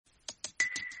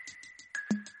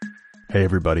Hey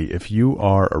everybody, if you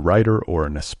are a writer or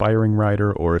an aspiring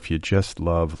writer, or if you just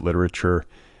love literature,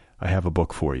 I have a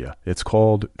book for you. It's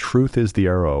called Truth is the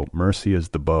Arrow, Mercy is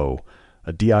the Bow,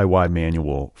 a DIY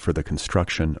manual for the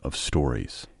construction of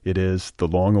stories. It is the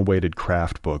long-awaited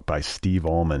craft book by Steve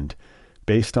Almond,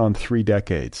 based on 3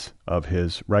 decades of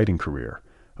his writing career,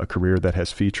 a career that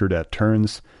has featured at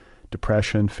turns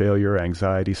depression, failure,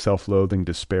 anxiety, self-loathing,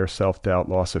 despair, self-doubt,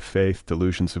 loss of faith,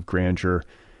 delusions of grandeur,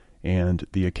 and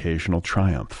the occasional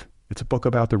triumph. It's a book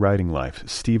about the writing life.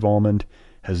 Steve Almond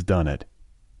has done it.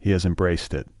 He has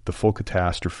embraced it, the full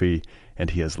catastrophe, and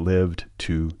he has lived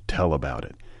to tell about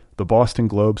it. The Boston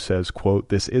Globe says, quote,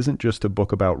 "This isn't just a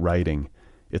book about writing,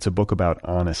 it's a book about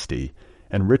honesty."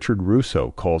 And Richard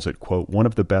Russo calls it, quote, "one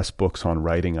of the best books on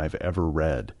writing I've ever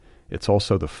read. It's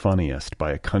also the funniest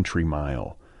by a country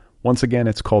mile." Once again,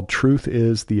 it's called Truth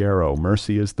is the Arrow,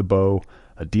 Mercy is the Bow,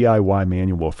 a DIY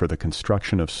manual for the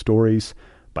construction of stories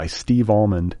by Steve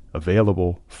Almond,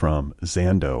 available from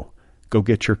Zando. Go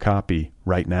get your copy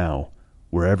right now,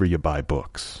 wherever you buy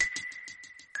books.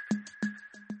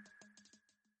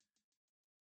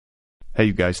 Hey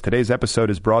you guys, today's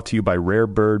episode is brought to you by Rare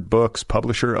Bird Books,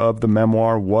 publisher of the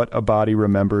memoir What a Body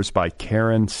Remembers by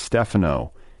Karen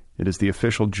Stefano. It is the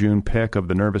official June pick of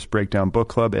the Nervous Breakdown Book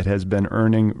Club. It has been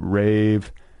earning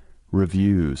rave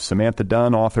reviews. Samantha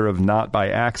Dunn, author of Not by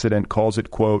Accident, calls it,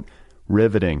 quote,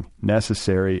 riveting,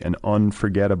 necessary, and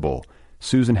unforgettable.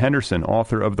 Susan Henderson,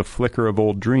 author of The Flicker of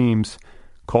Old Dreams,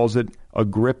 calls it a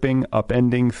gripping,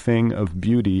 upending thing of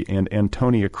beauty. And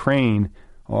Antonia Crane,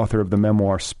 author of the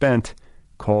memoir Spent,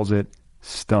 calls it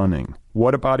stunning.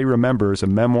 What a Body Remembers, a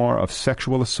memoir of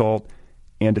sexual assault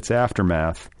and its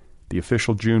aftermath, the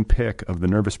official June pick of the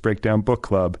Nervous Breakdown Book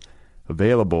Club,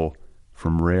 available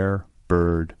from Rare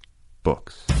Bird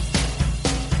Books.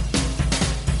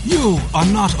 You are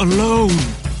not alone.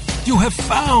 You have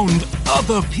found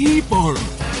other people.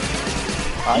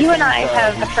 You and I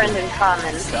have a friend in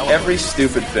common. Every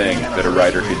stupid thing that a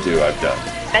writer could do, I've done.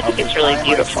 I think it's really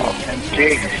beautiful.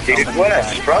 Jeez, dude, what a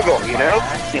struggle, you know?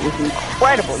 It was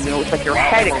incredible. You know, it's like your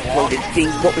head exploded seeing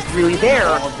what was really there.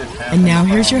 And now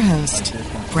here's your host,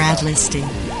 Brad Listy.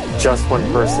 Just one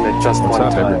person at just What's one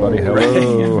up, time. everybody?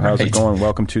 Hello. Right. How's it going?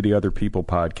 Welcome to the Other People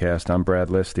podcast. I'm Brad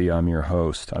Listy. I'm your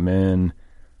host. I'm in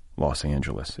Los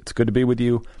Angeles. It's good to be with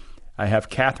you. I have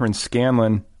Catherine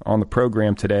Scanlon on the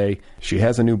program today. She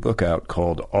has a new book out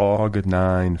called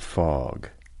Og9 Fog.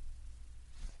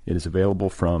 It is available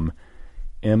from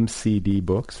MCD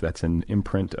Books. That's an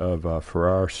imprint of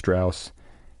Farrar, Straus,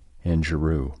 and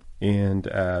Giroux. And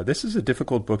this is a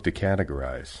difficult book to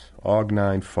categorize.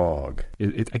 Og9 Fog.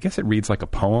 I guess it reads like a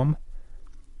poem,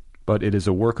 but it is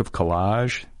a work of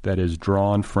collage that is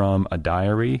drawn from a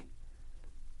diary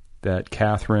that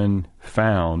Catherine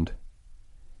found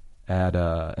at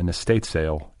an estate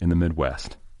sale in the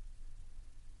Midwest.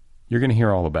 You're going to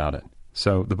hear all about it.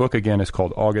 So the book, again, is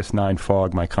called August 9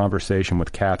 Fog. My conversation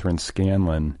with Catherine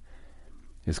Scanlon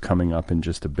is coming up in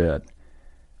just a bit.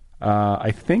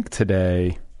 I think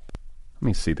today, let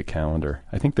me see the calendar.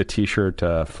 I think the T-shirt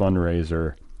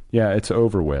fundraiser, yeah, it's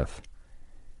over with.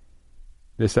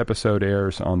 This episode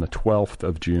airs on the 12th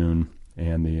of June,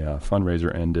 and the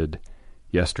fundraiser ended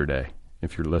yesterday,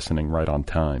 if you're listening right on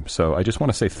time. So I just want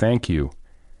to say thank you,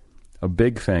 a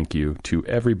big thank you to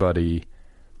everybody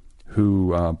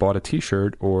who bought a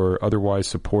T-shirt or otherwise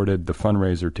supported the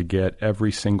fundraiser to get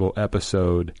every single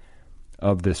episode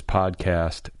of this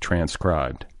podcast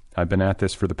transcribed. I've been at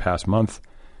this for the past month.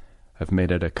 I've made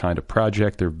it a kind of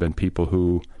project. There have been people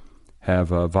who have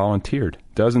volunteered.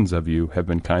 Dozens of you have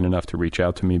been kind enough to reach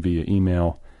out to me via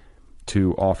email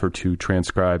to offer to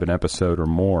transcribe an episode or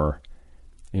more.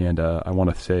 And I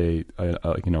want to say,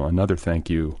 another thank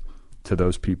you to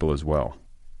those people as well.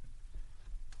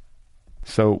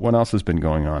 So what else has been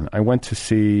going on? I went to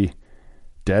see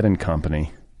Dead &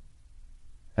 Company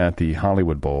at the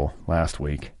Hollywood Bowl last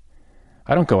week.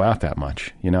 I don't go out that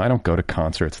much. I don't go to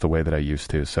concerts the way that I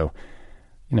used to. So,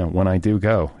 when I do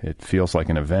go, it feels like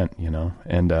an event,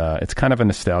 And it's kind of a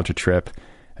nostalgia trip.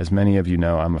 As many of you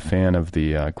know, I'm a fan of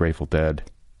the Grateful Dead.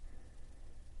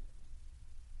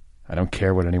 I don't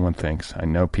care what anyone thinks. I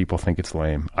know people think it's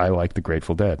lame. I like the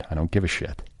Grateful Dead. I don't give a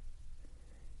shit.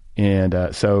 And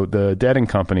so the Dead &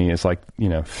 Company is like,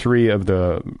 3 of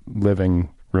the living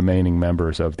remaining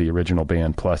members of the original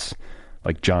band, plus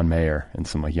like John Mayer and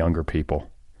some like younger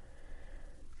people.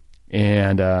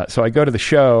 And so I go to the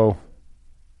show,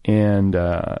 and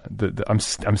I'm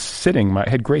sitting. I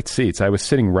had great seats. I was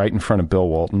sitting right in front of Bill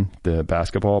Walton, the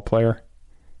basketball player.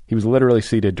 He was literally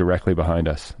seated directly behind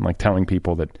us. I'm like telling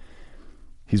people that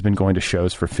he's been going to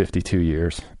shows for 52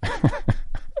 years.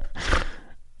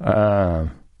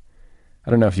 I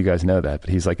don't know if you guys know that, but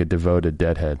he's like a devoted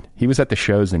Deadhead. He was at the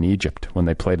shows in Egypt when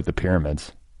they played at the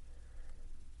pyramids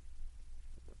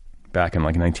back in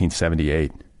like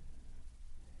 1978.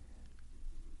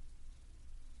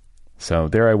 So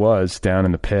there I was down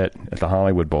in the pit at the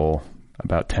Hollywood Bowl,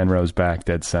 about 10 rows back,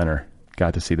 dead center.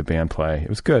 Got to see the band play. It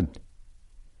was good.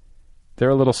 They're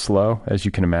a little slow, as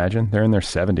you can imagine. They're in their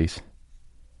 70s.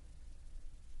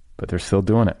 But they're still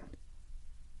doing it.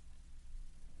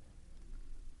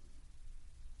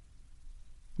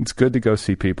 It's good to go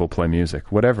see people play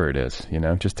music, whatever it is, you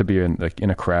know, just to be in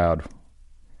a crowd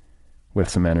with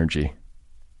some energy.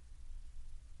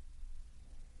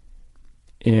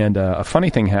 And a funny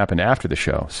thing happened after the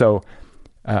show. So,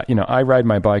 I ride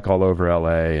my bike all over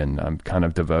LA, and I'm kind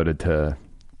of devoted to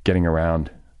getting around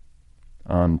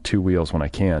on two wheels when I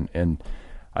can. And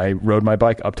I rode my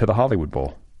bike up to the Hollywood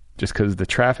Bowl just because the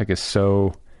traffic is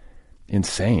so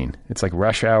insane. It's like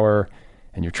rush hour,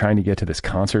 and you're trying to get to this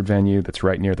concert venue that's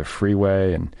right near the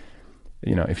freeway. And,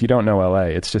 you know, if you don't know LA,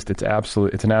 it's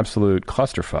an absolute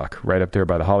clusterfuck right up there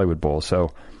by the Hollywood Bowl.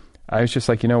 So I was just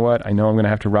like, you know what? I know I'm going to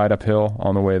have to ride uphill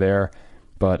on the way there,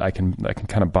 but I can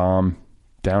kind of bomb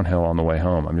downhill on the way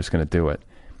home. I'm just going to do it.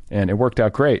 And it worked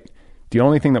out great. The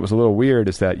only thing that was a little weird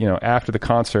is that, you know, after the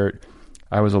concert,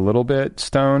 I was a little bit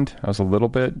stoned. I was a little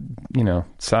bit, you know,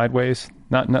 sideways.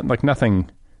 Not like nothing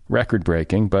record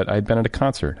breaking, but I'd been at a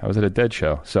concert. I was at a Dead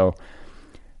show. So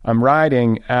I'm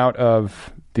riding out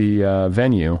of the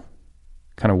venue,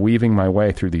 kind of weaving my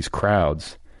way through these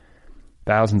crowds.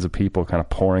 Thousands of people kind of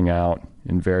pouring out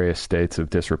in various states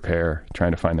of disrepair,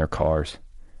 trying to find their cars.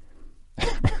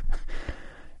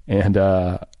 And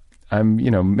I'm,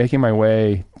 you know, making my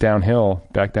way downhill,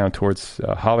 back down towards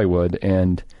Hollywood,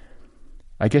 and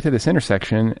I get to this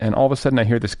intersection, and all of a sudden I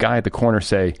hear this guy at the corner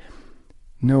say,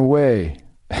 "No way.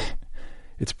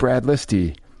 It's Brad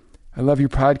Listy. I love your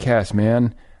podcast,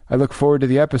 man. I look forward to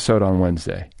the episode on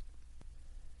Wednesday."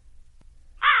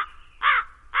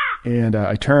 And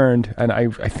I turned, and I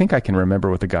think I can remember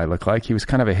what the guy looked like. He was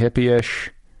kind of a hippie-ish.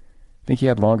 I think he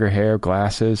had longer hair,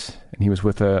 glasses, and he was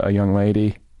with a young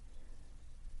lady.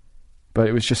 But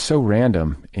it was just so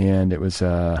random, and it was,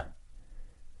 I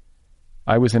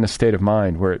was in a state of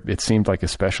mind where it seemed like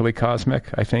especially cosmic,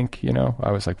 I think, you know.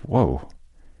 I was like, whoa.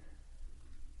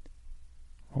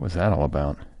 What was that all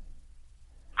about?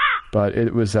 But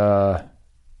it was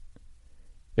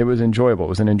enjoyable. It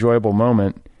was an enjoyable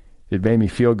moment. It made me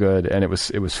feel good, and it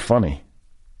was funny.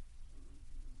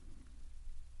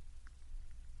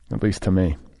 At least to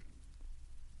me.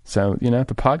 So, you know,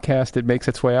 the podcast, it makes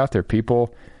its way out there.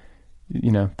 People, you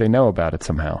know, they know about it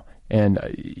somehow. And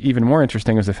even more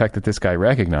interesting was the fact that this guy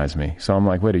recognized me. So I'm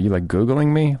like, wait, are you like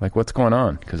Googling me? Like, what's going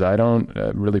on? Because I don't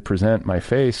really present my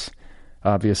face,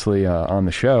 obviously, on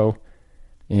the show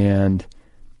and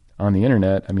on the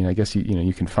internet. I mean, I guess,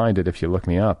 you can find it if you look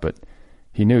me up, but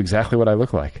he knew exactly what I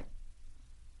look like.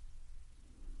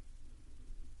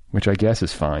 Which I guess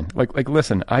is fine. Like,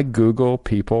 listen, I Google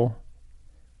people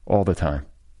all the time.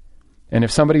 And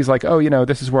if somebody's like, oh, you know,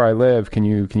 this is where I live, can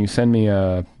you send me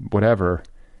a whatever?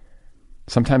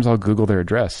 Sometimes I'll Google their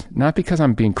address. Not because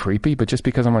I'm being creepy, but just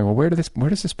because I'm like, well, where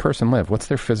does this person live? What's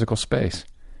their physical space?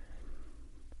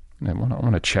 And I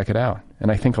want to check it out.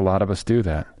 And I think a lot of us do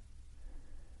that.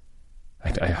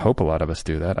 I hope a lot of us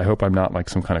do that. I hope I'm not like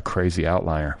some kind of crazy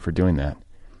outlier for doing that.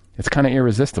 It's kind of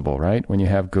irresistible, right? When you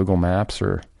have Google Maps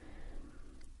or...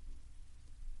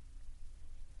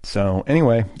 So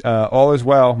anyway, all is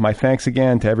well. My thanks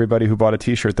again to everybody who bought a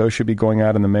t-shirt. Those should be going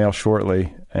out in the mail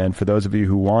shortly. And for those of you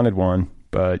who wanted one,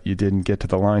 but you didn't get to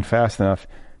the line fast enough,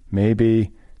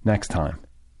 maybe next time.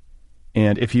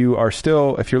 And if you're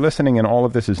listening and all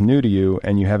of this is new to you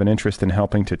and you have an interest in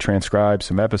helping to transcribe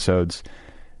some episodes,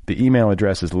 the email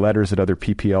address is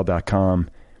letters@otherppl.com,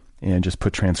 and just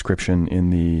put transcription in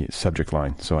the subject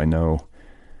line so I know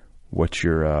what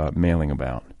you're mailing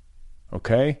about.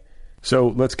 Okay? So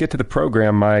let's get to the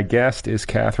program. My guest is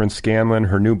Kathryn Scanlon.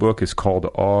 Her new book is called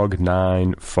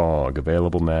Og9 Fog,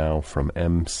 available now from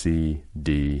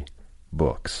MCD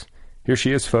Books. Here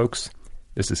she is, folks.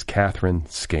 This is Kathryn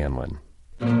Scanlon.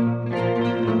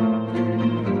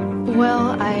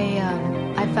 Well,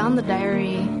 I found the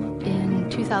diary in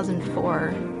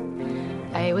 2004.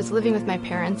 I was living with my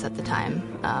parents at the time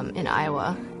in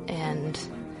Iowa, and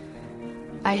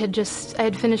I had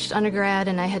finished undergrad,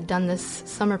 and I had done this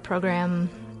summer program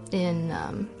in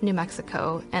New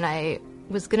Mexico, and I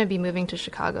was going to be moving to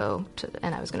Chicago,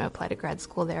 and I was going to apply to grad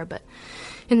school there. But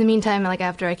in the meantime, like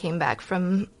after I came back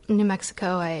from New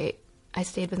Mexico, I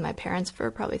stayed with my parents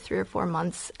for probably 3 or 4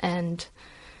 months, and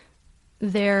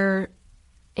there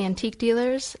antique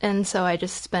dealers, and so I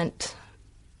just spent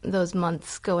those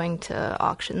months going to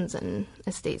auctions and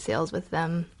estate sales with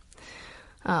them,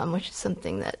 which is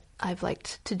something that I've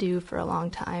liked to do for a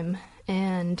long time.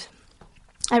 And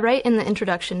I write in the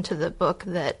introduction to the book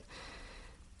that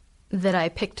I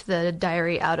picked the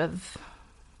diary out of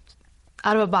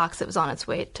a box that was on its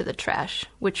way to the trash,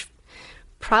 which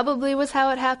probably was how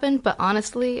it happened, but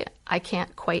honestly, I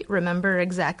can't quite remember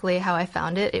exactly how I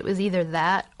found it. It was either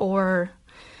that, or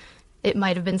it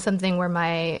might have been something where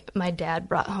my dad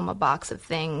brought home a box of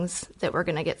things that were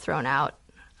going to get thrown out.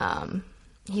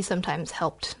 He sometimes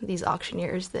helped these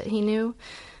auctioneers that he knew,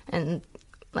 and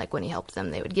like when he helped them,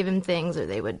 they would give him things, or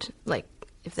they would, like,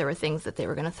 if there were things that they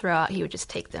were going to throw out, he would just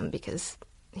take them because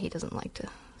he doesn't like to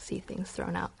see things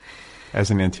thrown out. As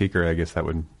an antiquer, I guess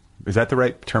is that the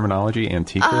right terminology,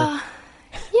 antiquer?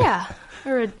 Yeah,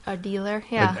 or a dealer,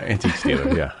 yeah. Antique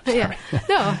dealer, yeah. Yeah,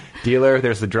 no. Dealer,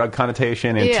 there's the drug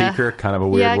connotation. Antiquer, kind of a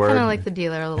weird word. Yeah, I kind of like the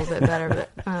dealer a little bit better,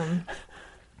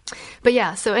 but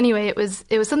yeah. So anyway, it was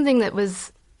something that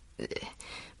was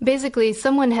basically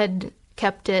someone had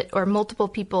kept it, or multiple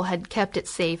people had kept it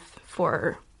safe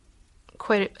for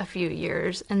quite a few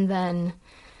years, and then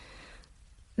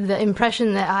the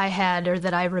impression that I had, or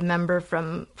that I remember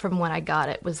from when I got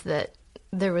it, was that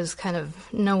there was kind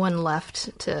of no one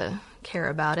left to care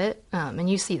about it. And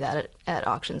you see that at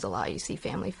auctions a lot. You see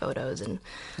family photos and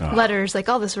letters, like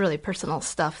all this really personal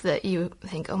stuff that you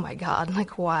think, oh my God,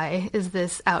 like why is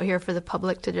this out here for the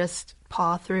public to just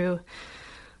paw through?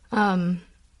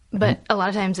 But a lot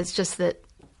of times it's just that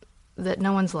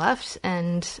no one's left,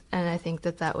 and I think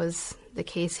that was the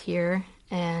case here,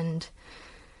 and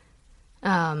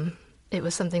it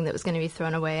was something that was going to be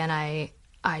thrown away, and I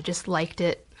just liked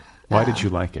it. Why did you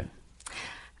like it?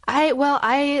 I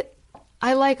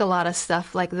like a lot of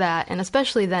stuff like that, and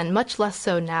especially then, much less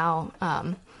so now.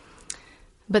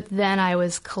 But then I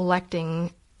was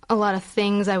collecting a lot of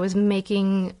things. I was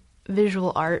making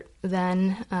visual art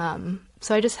then.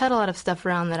 So I just had a lot of stuff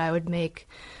around that I would make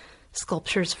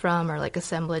sculptures from, or like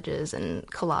assemblages and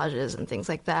collages and things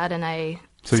like that. And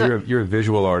So you're a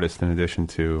visual artist in addition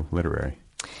to literary.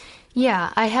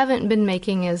 Yeah, I haven't been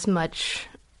making as much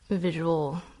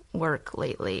visual work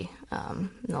lately, in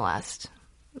the last,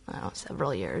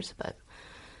 several years, but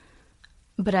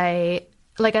I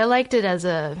liked it as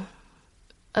a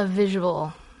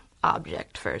visual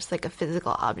object first, like a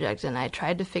physical object, and I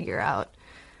tried to figure out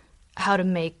how to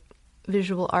make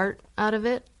visual art out of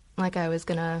it. Like I was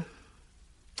gonna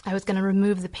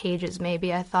remove the pages,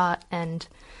 maybe, I thought, and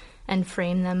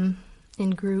frame them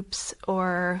in groups,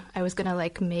 or I was gonna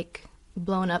like make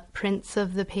blown up prints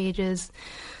of the pages.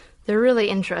 They're really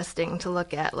interesting to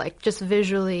look at, like just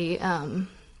visually.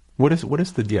 What is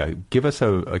give us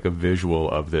a visual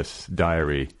of this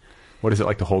diary. What is it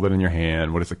like to hold it in your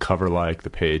hand? What is the cover like, the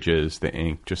pages, the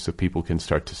ink, just so people can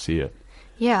start to see it?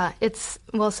 Yeah, it's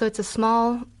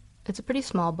a pretty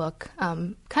small book,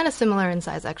 kind of similar in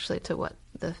size actually to what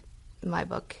my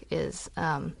book is,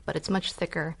 but it's much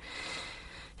thicker.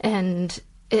 And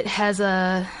it has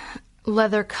a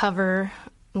leather cover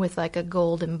with like a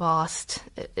gold embossed.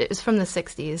 It was from the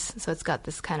 60s, so it's got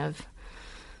this kind of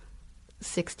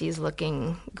 60s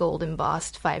looking gold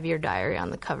embossed 5-year diary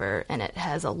on the cover, and it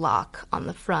has a lock on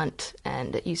the front,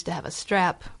 and it used to have a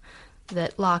strap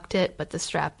that locked it, but the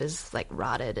strap is like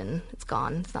rotted and it's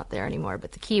gone. It's not there anymore,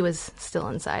 but the key was still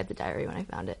inside the diary when I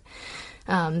found it.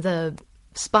 The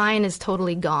spine is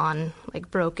totally gone, like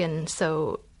broken,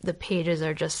 so the pages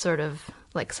are just sort of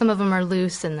like, some of them are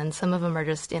loose and then some of them are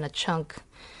just in a chunk.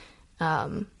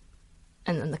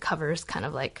 And then the covers kind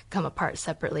of like come apart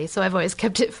separately. So I've always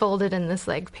kept it folded in this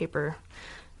like paper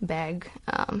bag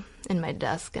in my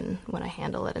desk, and when I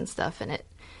handle it and stuff, and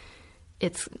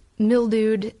it's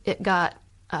mildewed. It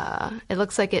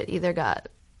looks like it either got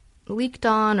leaked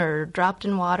on or dropped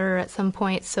in water at some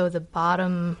point. So the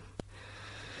bottom,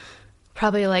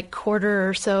 probably like quarter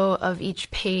or so of each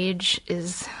page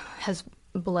has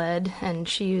bled, and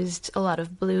she used a lot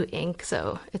of blue ink,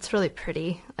 so it's really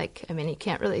pretty. Like, I mean, you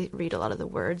can't really read a lot of the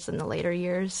words in the later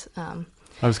years. I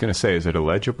was going to say, is it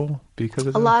illegible because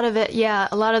of that? A lot of it, yeah.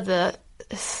 A lot of the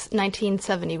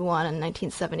 1971 and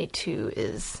 1972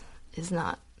 is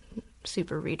not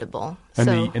super readable.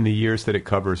 And the years that it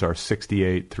covers are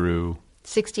 68 through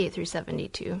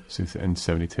 72. And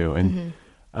 72. And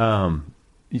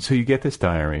so you get this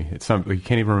diary. It's you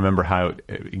can't even remember how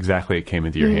exactly it came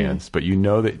into your hands, but you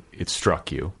know that it struck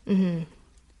you. Mm-hmm.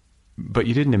 But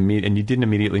you didn't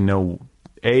immediately know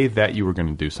that you were going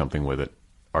to do something with it,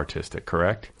 artistic,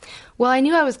 correct? Well, I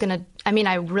knew I was going to. I mean,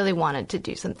 I really wanted to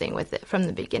do something with it from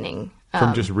the beginning.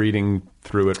 From just reading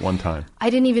through it one time? I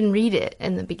didn't even read it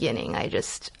in the beginning. I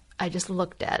just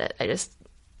looked at it. I just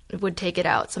would take it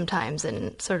out sometimes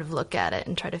and sort of look at it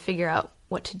and try to figure out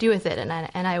what to do with it.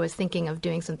 And I was thinking of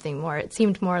doing something more. It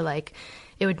seemed more like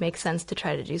it would make sense to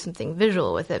try to do something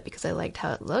visual with it because I liked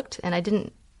how it looked. And I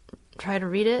didn't try to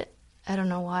read it. I don't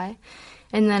know why.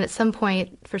 And then at some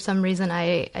point, for some reason,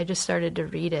 I just started to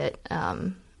read it.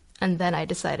 And then I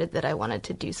decided that I wanted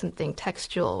to do something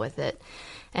textual with it.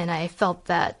 And I felt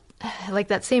that, like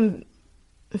that same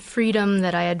freedom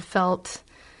that I had felt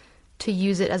to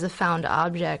use it as a found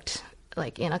object,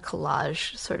 like in a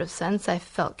collage sort of sense, I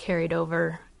felt carried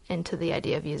over into the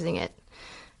idea of using it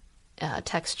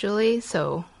textually.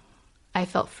 So I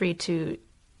felt free to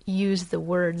use the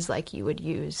words like you would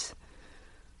use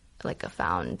like a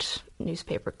found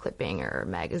newspaper clipping or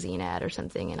magazine ad or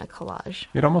something in a collage.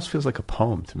 It almost feels like a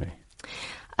poem to me.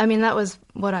 I mean, that was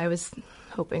what I was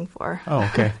hoping for. Oh,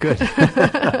 okay, good.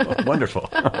 Wonderful.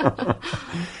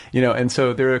 And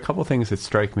so there are a couple things that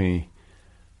strike me.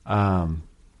 One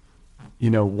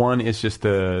is just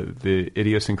the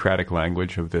idiosyncratic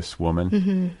language of this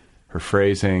woman, her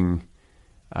phrasing,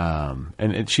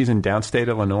 and she's in downstate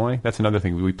Illinois. That's another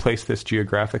thing. We place this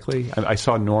geographically. I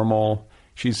saw Normal.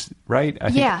 She's right. I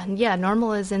think. Yeah.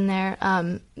 Normal is in there.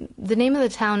 The name of the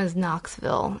town is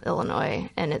Knoxville, Illinois,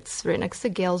 and it's right next to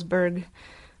Galesburg,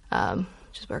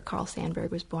 which is where Carl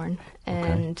Sandburg was born.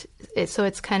 And it's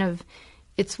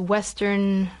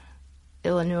western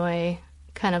Illinois,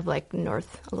 kind of like a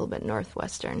little bit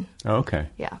northwestern. Oh, okay.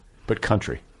 Yeah. But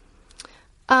country.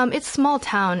 It's a small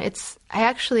town. I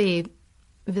actually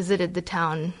visited the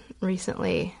town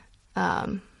recently.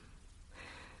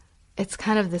 It's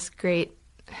kind of this great,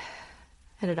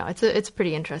 I don't know, it's a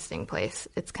pretty interesting place.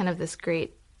 It's kind of this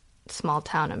great small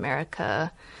town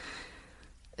America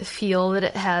feel that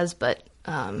it has, but,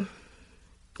 I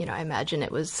imagine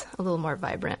it was a little more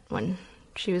vibrant when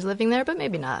she was living there, but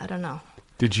maybe not. I don't know.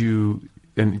 Did you,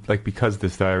 and like because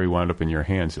this diary wound up in your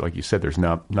hands, like you said, there's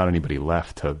not anybody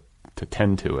left to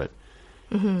tend to it.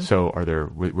 Mm-hmm. So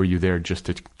were you there just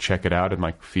to check it out and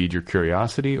like feed your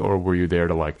curiosity, or were you there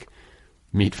to like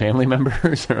meet family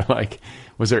members, or like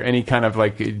was there any kind of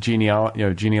like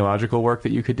genealogical work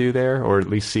that you could do there, or at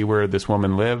least see where this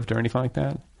woman lived or anything like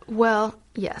that? Well,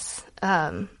 yes.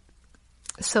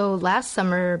 So last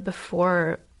summer,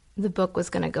 before the book was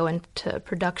going to go into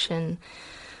production,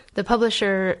 the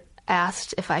publisher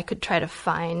asked if I could try to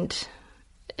find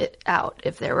it out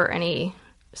if there were any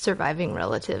surviving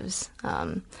relatives.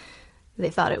 They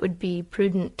thought it would be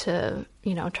prudent to,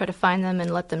 try to find them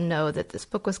and let them know that this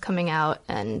book was coming out.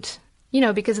 And,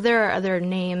 because there are other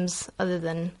names other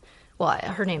than, well,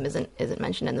 her name isn't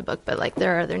mentioned in the book, but like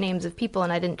there are other names of people,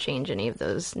 and I didn't change any of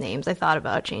those names. I thought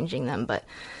about changing them, but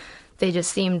they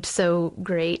just seemed so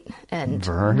great and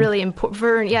really important.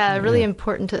 Really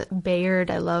important to Bayard.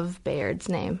 I love Bayard's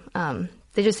name.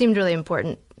 They just seemed really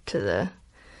important to the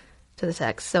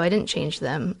text, so I didn't change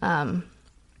them.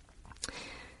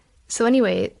 So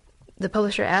anyway, the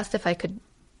publisher asked if I could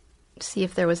see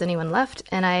if there was anyone left,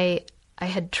 and I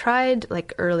had tried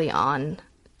like early on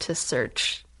to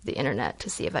search the internet to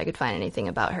see if I could find anything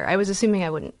about her. I was assuming I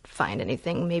wouldn't find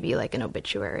anything, maybe like an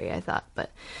obituary, I thought,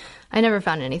 but I never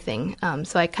found anything.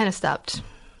 So I kind of stopped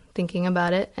thinking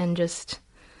about it and just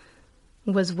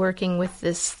was working with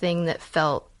this thing that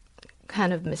felt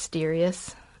kind of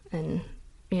mysterious and,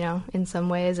 in some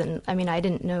ways. And I mean, I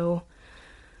didn't know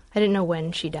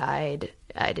when she died.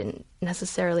 I didn't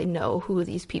necessarily know who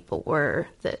these people were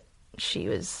that she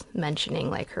was mentioning,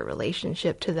 like her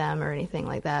relationship to them or anything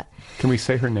like that. Can we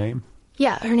say her name?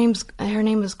 Yeah, her name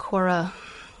was Cora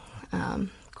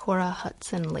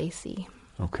Hudson Lacey.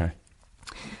 Okay.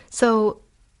 So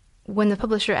when the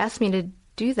publisher asked me to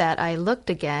do that, I looked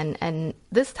again, and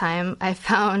this time I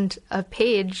found a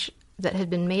page that had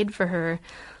been made for her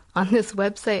on this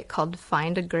website called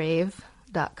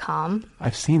findagrave.com.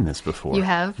 I've seen this before. You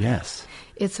have? Yes.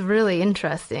 It's really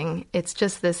interesting. It's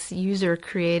just this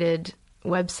user-created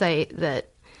website that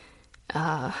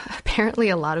apparently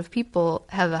a lot of people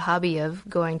have a hobby of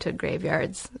going to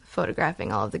graveyards,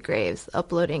 photographing all of the graves,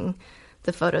 uploading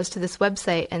the photos to this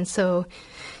website. And so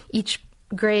each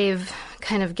grave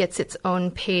kind of gets its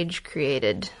own page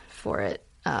created for it.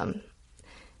 And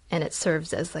it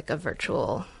serves as like a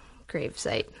virtual grave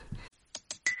site.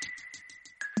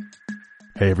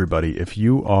 Hey everybody, if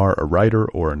you are a writer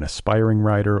or an aspiring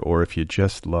writer, or if you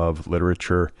just love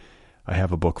literature, I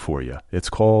have a book for you. It's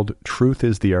called Truth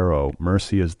is the Arrow,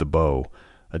 Mercy is the Bow,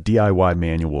 a DIY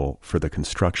manual for the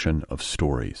construction of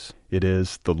stories. It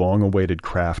is the long-awaited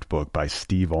craft book by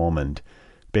Steve Almond,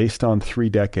 based on 3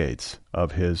 decades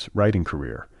of his writing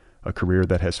career. a career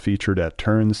that has featured at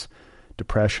turns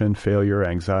depression, failure,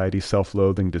 anxiety,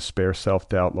 self-loathing, despair,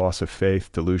 self-doubt, loss of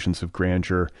faith, delusions of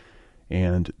grandeur,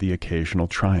 and the occasional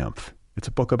triumph. It's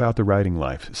a book about the writing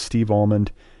life. Steve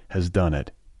Almond has done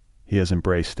it. He has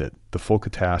embraced it, the full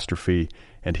catastrophe,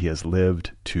 and he has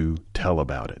lived to tell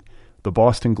about it. The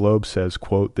Boston Globe says,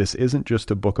 quote, "This isn't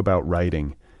just a book about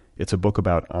writing. It's a book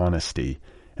about honesty."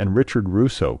 And Richard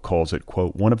Russo calls it,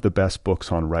 quote, "one of the best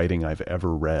books on writing I've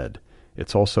ever read.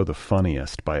 It's also the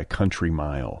funniest by a country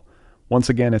mile." Once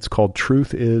again, it's called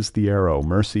Truth is the Arrow,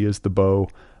 Mercy is the Bow,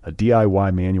 a DIY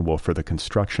manual for the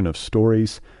construction of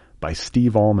stories by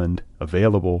Steve Almond,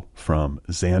 available from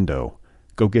Zando.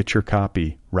 Go get your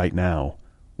copy right now,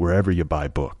 wherever you buy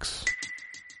books.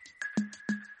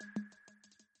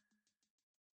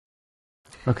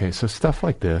 Okay, so stuff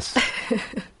like this,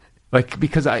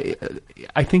 because I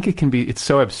think it can be, it's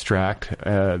so abstract,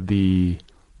 the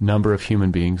number of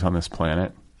human beings on this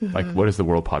planet. Mm-hmm. Like, what is the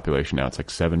world population now? It's like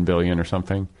 7 billion or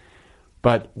something.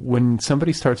 But when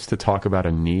somebody starts to talk about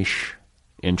a niche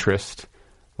interest,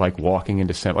 like walking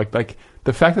into like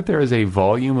the fact that there is a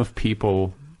volume of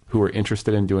people who are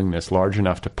interested in doing this large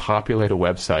enough to populate a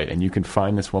website, and you can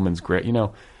find this woman's great,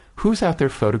 who's out there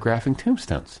photographing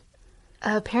tombstones?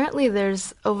 Apparently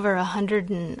there's over 100,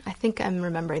 and I think I'm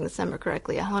remembering this number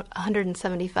correctly,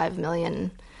 175 million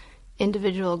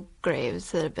individual graves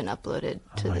that have been uploaded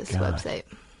to this website.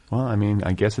 Well,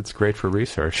 I guess it's great for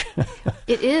research.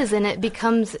 It is, and it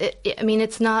becomes,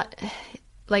 it's not,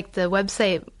 like the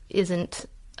website isn't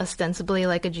ostensibly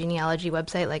like a genealogy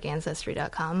website like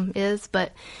Ancestry.com is,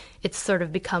 but it's sort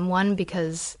of become one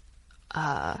because,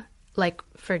 like,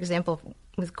 for example,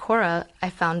 with Cora, I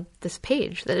found this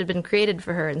page that had been created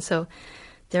for her, and so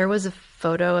there was a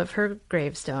photo of her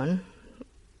gravestone,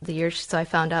 so I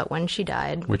found out when she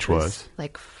died. Which was?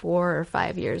 Like 4 or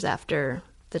 5 years after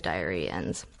the diary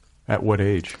ends. At what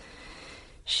age?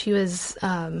 She was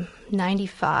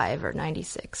 95 or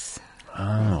 96.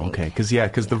 Oh, okay.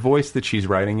 Because the voice that she's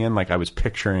writing in, like I was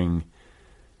picturing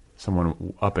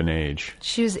someone up in age.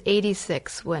 She was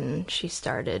 86 when she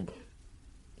started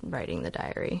writing the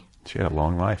diary. She had a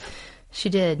long life. She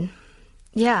did.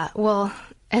 Yeah, well,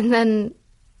 and then,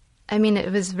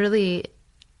 it was really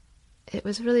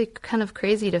kind of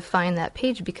crazy to find that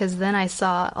page, because then I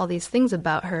saw all these things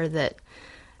about her that,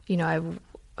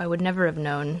 I would never have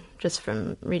known just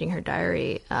from reading her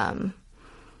diary.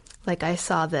 Like I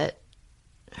saw that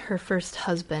her first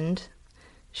husband,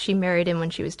 she married him when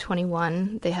she was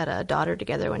 21. They had a daughter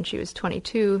together when she was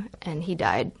 22, and he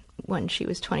died when she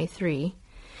was 23.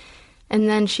 And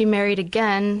then she married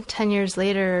again 10 years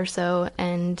later or so,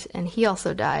 and he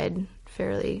also died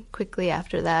fairly quickly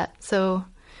after that. So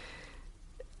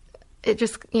it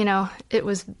just, it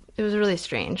was really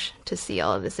strange to see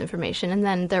all of this information. And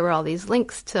then there were all these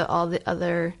links to all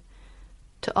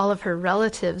of her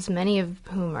relatives, many of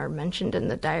whom are mentioned in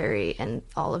the diary, and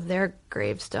all of their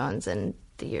gravestones and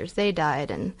the years they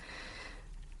died. And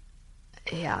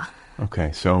yeah.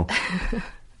 Okay. So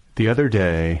the other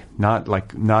day,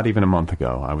 not even a month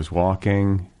ago, I was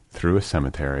walking through a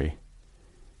cemetery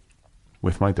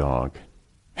with my dog.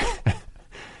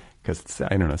 Because it's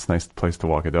a nice place to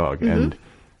walk a dog. Mm-hmm. And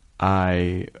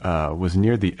I was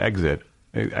near the exit.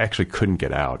 I actually couldn't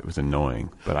get out. It was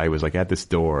annoying. But I was at this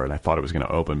door, and I thought it was going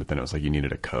to open, but then it was you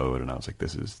needed a code. And I was like,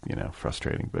 this is,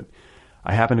 frustrating. But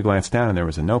I happened to glance down, and there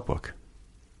was a notebook.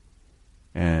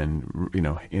 And,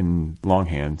 in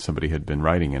longhand, somebody had been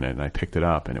writing in it, and I picked it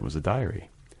up, and it was a diary.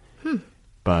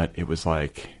 But it was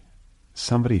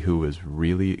somebody who was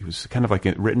kind of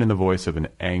written in the voice of an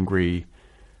angry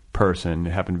person.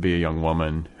 It happened to be a young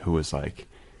woman who was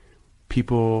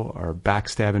people are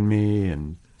backstabbing me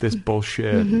and this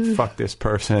bullshit, and fuck this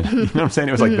person. You know what I'm saying?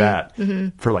 It was like that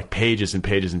for pages and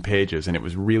pages and pages, and it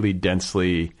was really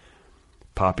densely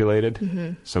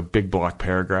populated. So big block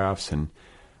paragraphs, and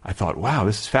I thought, wow,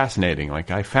 this is fascinating.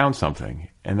 I found something.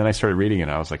 And then I started reading it,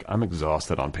 and I was I'm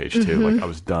exhausted on page 2. I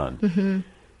was done.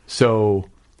 So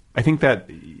I think that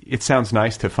it sounds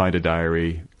nice to find a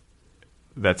diary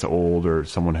that's old or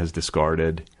someone has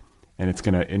discarded, and it's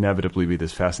going to inevitably be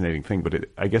this fascinating thing. But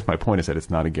I guess my point is that it's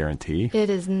not a guarantee. It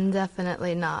is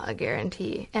definitely not a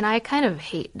guarantee. And I kind of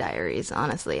hate diaries,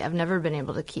 honestly. I've never been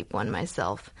able to keep one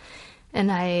myself.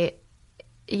 And I,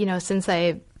 since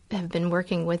I have been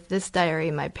working with this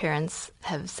diary, my parents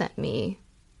have sent me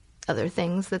other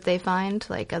things that they find,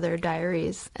 other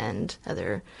diaries and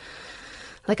other,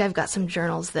 I've got some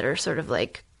journals that are sort of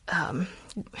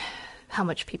how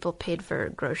much people paid for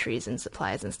groceries and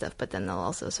supplies and stuff, but then they'll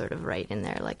also sort of write in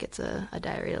there it's a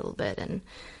diary a little bit,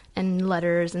 and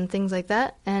letters and things like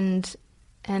that. And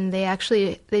they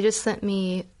just sent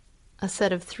me a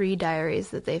set of 3 diaries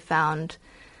that they found.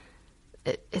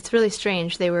 It's really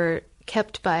strange. They were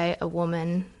kept by a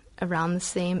woman around the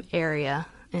same area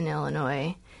in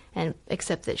Illinois, and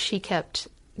except that she kept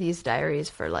these diaries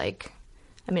for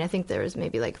I think there was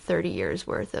maybe 30 years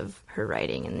worth of her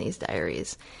writing in these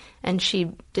diaries, and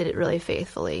she did it really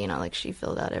faithfully, she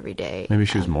filled out every day. Maybe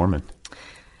she was Mormon.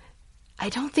 I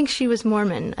don't think she was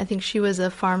Mormon. I think she was a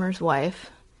farmer's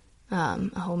wife,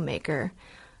 a homemaker.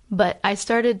 But I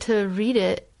started to read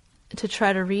it, to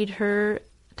try to read her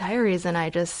diaries, and I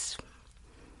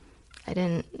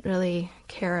didn't really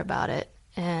care about it.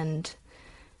 And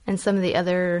some of the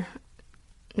other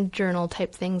journal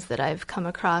type things that I've come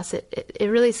across, it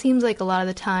really seems like a lot of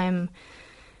the time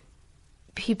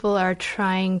people are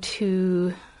trying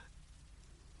to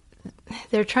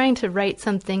write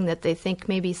something that they think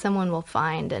maybe someone will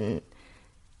find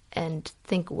and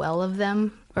think well of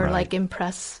them, or right.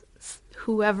 Impress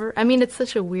whoever. It's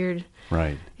such a weird,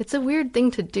 right. It's a weird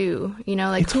thing to do,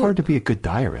 it's hard to be a good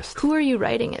diarist. Who are you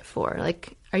writing it for?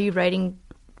 Are you writing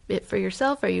it for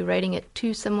yourself? Are you writing it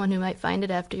to someone who might find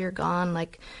it after you're gone?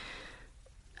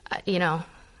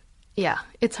 Yeah,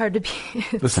 it's hard to be.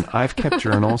 Listen, I've kept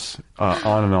journals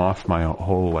on and off my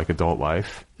whole adult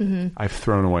life. Mm-hmm. I've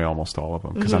thrown away almost all of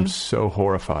them because I'm so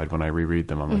horrified when I reread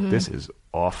them. I'm like, this is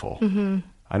awful. Mm-hmm.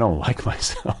 I don't like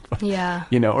myself. Yeah.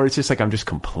 Or it's just I'm just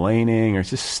complaining, or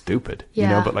it's just stupid.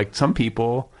 Yeah. But some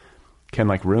people can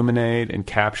ruminate and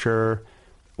capture,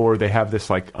 or they have this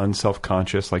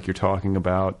unself-conscious, you're talking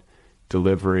about,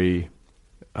 delivery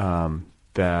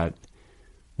that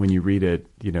when you read it,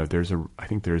 I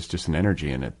think there's just an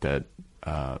energy in it that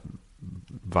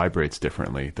vibrates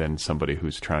differently than somebody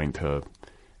who's trying to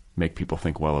make people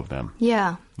think well of them.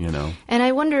 Yeah. And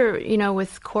I wonder,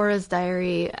 with Cora's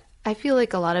diary, I feel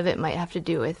like a lot of it might have to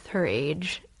do with her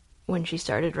age when she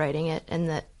started writing it, and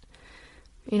that,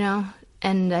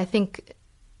 and I think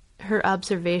her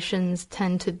observations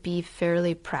tend to be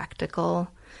fairly practical.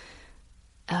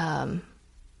 And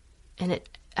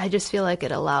I just feel like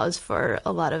it allows for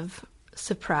a lot of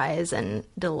surprise and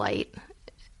delight,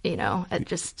 at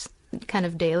just kind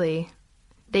of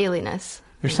dailiness.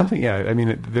 There's something, yeah.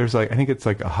 There's I think it's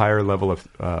a higher level of,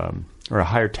 or a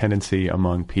higher tendency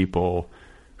among people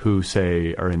who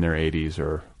say are in their 80s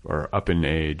or up in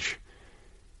age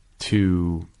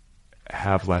to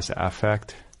have less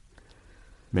affect,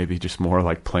 maybe just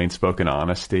more plain spoken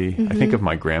honesty. Mm-hmm. I think of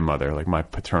my grandmother, my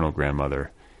paternal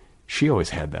grandmother. She always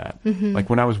had that. Mm-hmm.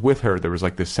 When I was with her, there was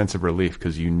this sense of relief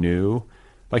because you knew,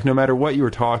 no matter what you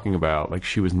were talking about,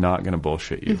 she was not going to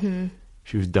bullshit you. Mm-hmm.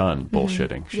 She was done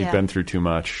bullshitting. Mm-hmm. She'd been through too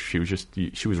much. She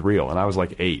was real. And I was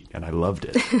 8 and I loved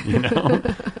it,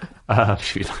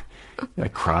 she'd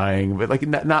crying,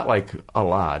 but not a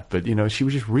lot, but she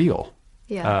was just real.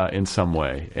 Yeah. In some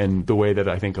way, and the way that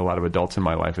I think a lot of adults in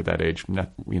my life at that age,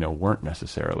 weren't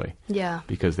necessarily. Yeah.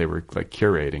 Because they were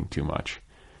curating too much.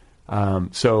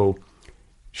 So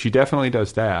she definitely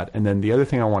does that. And then the other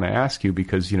thing I want to ask you,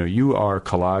 because you are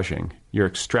collaging, you're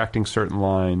extracting certain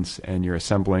lines, and you're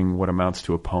assembling what amounts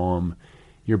to a poem.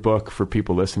 Your book, for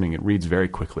people listening, it reads very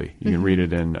quickly. You can read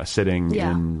it in a sitting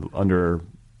in under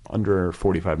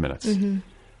 45 minutes,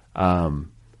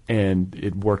 and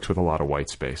it works with a lot of white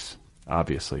space,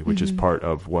 obviously, which is part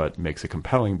of what makes it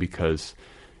compelling, because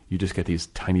you just get these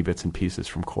tiny bits and pieces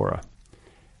from Cora.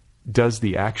 Does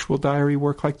the actual diary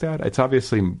work like that? It's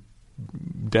obviously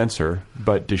denser,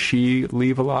 but does she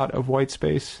leave a lot of white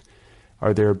space?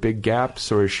 Are there big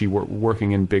gaps, or is she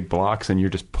working in big blocks and you're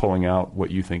just pulling out what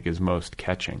you think is most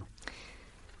catching?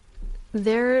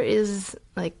 There is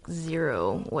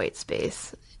zero white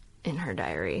space in her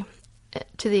diary,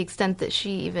 to the extent that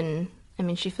she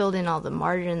filled in all the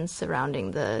margins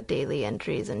surrounding the daily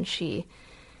entries, and she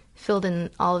filled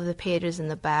in all of the pages in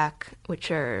the back,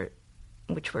 which were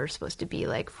supposed to be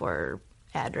for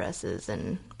addresses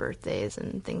and birthdays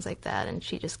and things like that, and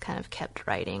she just kind of kept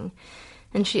writing.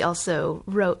 And she also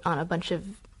wrote on a bunch of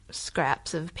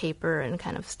scraps of paper and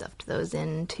kind of stuffed those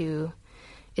into.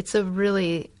 It's a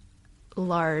really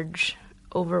large,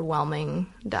 overwhelming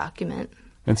document.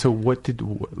 And so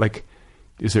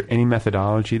is there any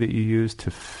methodology that you used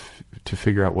to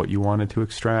figure out what you wanted to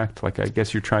extract? I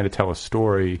guess you're trying to tell a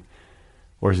story,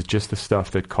 or is it just the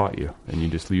stuff that caught you and you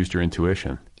just used your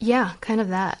intuition? Yeah, kind of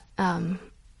that. When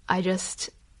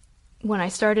I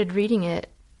started reading it,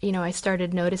 I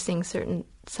started noticing certain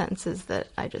sentences that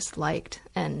I just liked,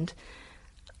 and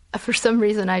for some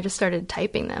reason I just started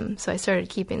typing them. So I started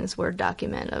keeping this Word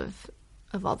document of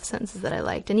all the sentences that I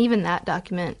liked, and even that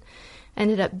document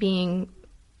ended up being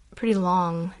pretty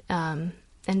long and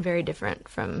very different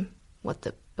from what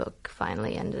the book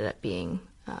finally ended up being.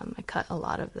 I cut a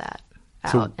lot of that.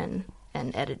 out and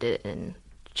edited it and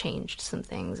changed some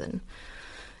things and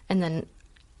then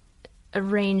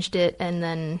arranged it, and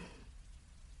then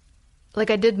like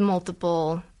I did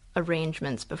multiple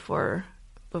arrangements before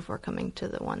coming to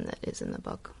the one that is in the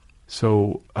book.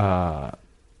 So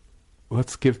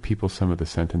let's give people some of the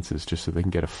sentences just so they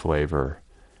can get a flavor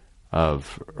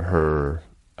of her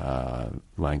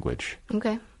language.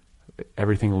 Okay.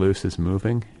 Everything loose is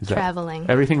moving. Is traveling.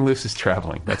 Everything loose is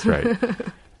traveling. That's right.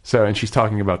 So, and she's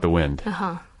talking about the wind.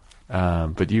 Uh-huh.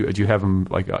 But do you have them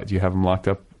locked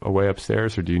up away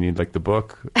upstairs, or do you need like the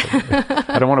book?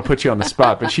 I don't want to put you on the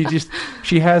spot, but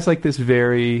she has like this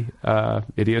very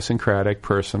idiosyncratic,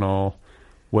 personal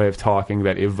way of talking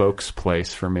that evokes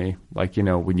place for me. Like, you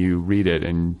know, when you read it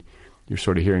and you're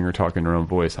sort of hearing her talk in her own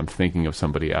voice, I'm thinking of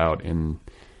somebody out in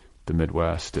the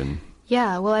Midwest. And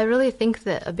yeah, well, I really think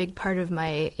that a big part of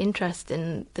my interest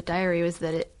in the diary was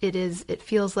that it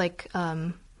feels like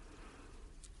a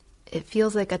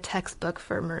textbook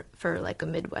for like a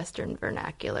Midwestern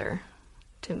vernacular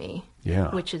to me.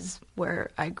 Yeah. Which is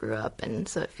where I grew up, and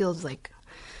so it feels like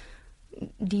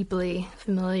deeply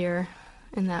familiar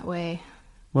in that way.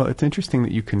 Well, it's interesting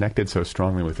that you connected so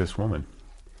strongly with this woman.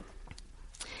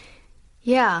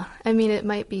 Yeah, I mean, it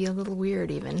might be a little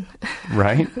weird even.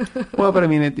 Right? Well, but I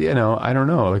mean, I don't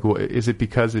know. Like, is it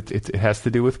because it has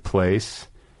to do with place?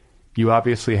 You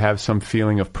obviously have some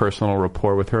feeling of personal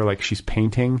rapport with her, like she's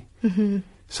painting. Mm-hmm.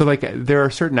 So, like, there are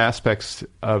certain aspects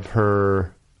of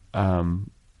her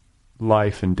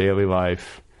life and daily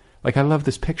life. Like, I love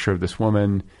this picture of this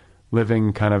woman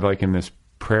living kind of like in this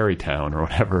prairie town or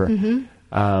whatever,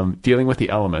 dealing with the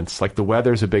elements. Like, the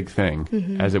weather's a big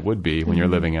thing, as it would be when you're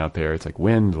living out there. It's like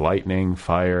wind, lightning,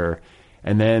 fire.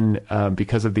 And then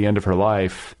because of the end of her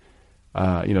life,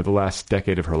 the last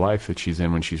decade of her life that she's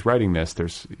in when she's writing this,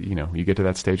 there's, you get to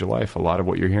that stage of life, a lot of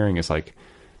what you're hearing is like,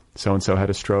 so-and-so had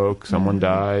a stroke, someone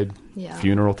died,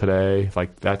 funeral today.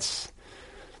 Like, that's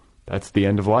the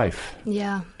end of life.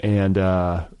 Yeah. And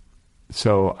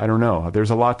so I don't know.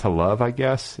 There's a lot to love, I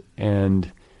guess.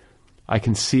 And I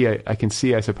can see,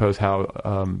 I suppose, how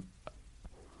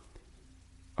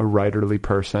a writerly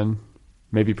person,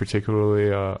 maybe particularly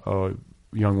a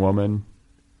young woman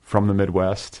from the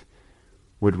Midwest,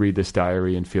 would read this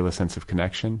diary and feel a sense of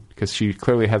connection, because she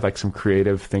clearly had like some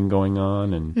creative thing going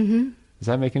on. And does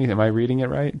that make anything? Am I reading it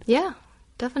right? Yeah,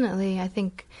 definitely. I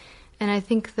think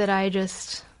that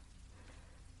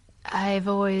I've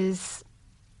always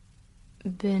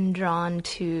been drawn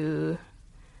to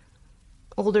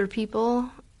older people,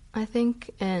 I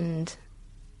think, and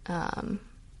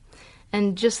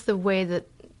just the way that,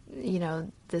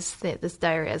 this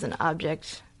diary as an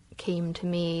object came to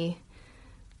me.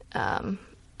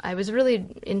 I was really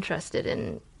interested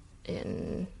in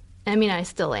I mean, I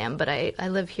still am, but I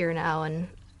live here now, and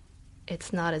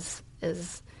it's not as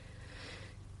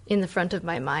in the front of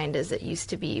my mind as it used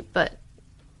to be. But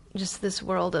just this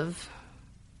world of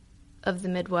the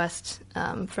Midwest,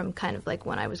 from kind of like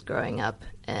when I was growing up,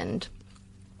 and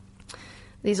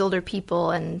these older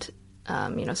people, and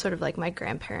sort of like my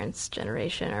grandparents'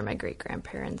 generation or my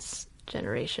great-grandparents'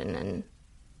 generation, and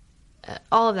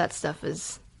all of that stuff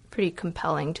is pretty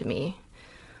compelling to me.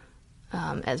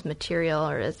 As material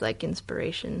or as like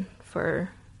inspiration for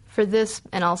this,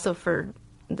 and also for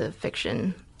the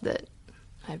fiction that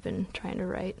I've been trying to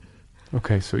write.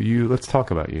 Okay, so let's talk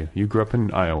about you. You grew up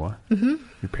in Iowa. Mm-hmm.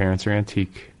 Your parents are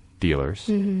antique dealers.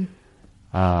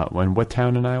 Mm-hmm. What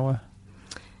town in Iowa?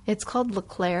 It's called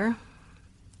LeClaire.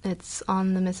 It's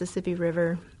on the Mississippi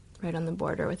River, right on the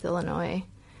border with Illinois.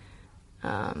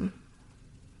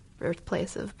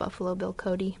 Birthplace of Buffalo Bill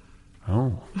Cody.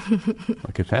 Oh,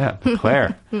 look at that.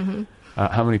 Claire.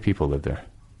 How many people live there?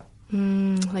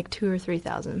 Like 2,000 or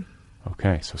 3,000.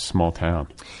 Okay, so small town.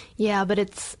 Yeah, but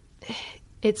it's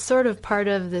sort of part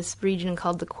of this region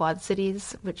called the Quad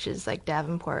Cities, which is like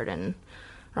Davenport and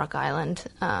Rock Island.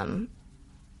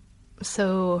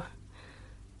 So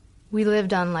we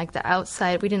lived on like the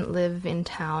outside. We didn't live in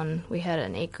town. We had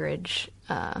an acreage,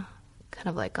 kind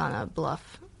of like on a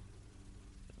bluff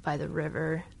by the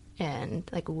river, and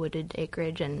like a wooded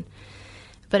acreage,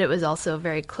 but it was also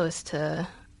very close to,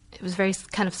 it was very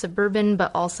kind of suburban, but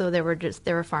also there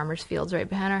were farmers' fields right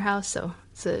behind our house.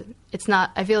 So it's not,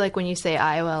 I feel like when you say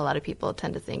Iowa, a lot of people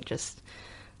tend to think just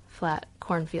flat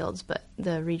cornfields, but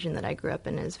the region that I grew up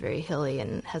in is very hilly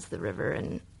and has the river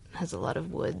and has a lot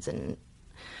of woods and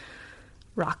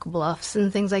rock bluffs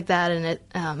and things like that.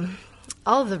 And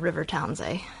all of the river towns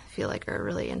I feel like are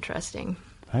really interesting.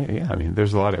 I mean,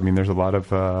 there's a lot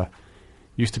of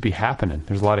used to be happening.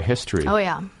 There's a lot of history. Oh,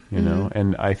 yeah. You know,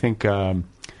 and I think, what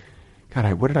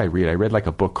did I read? I read like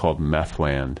a book called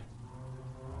Methland,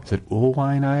 Is it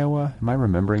Ullwine, Iowa? Am I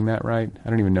remembering that right? I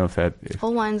don't even know if that...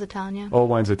 Ullwine's a town, yeah.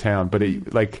 Ullwine's a town, but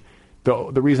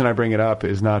the reason I bring it up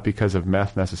is not because of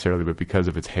meth necessarily, but because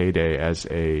of its heyday as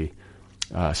a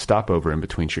stopover in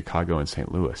between Chicago and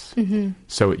St. Louis. Mm-hmm.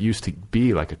 So it used to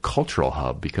be like a cultural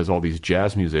hub because all these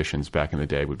jazz musicians back in the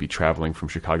day would be traveling from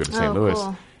Chicago to St. Louis,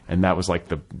 cool. and that was like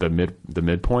the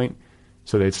midpoint.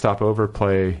 So they'd stop over,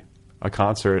 play a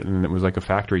concert, and it was like a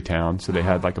factory town. So they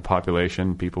had like a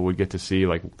population. People would get to see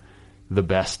like the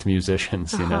best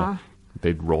musicians. You know,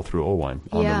 they'd roll through Ullwine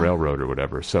on the railroad or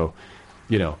whatever. So.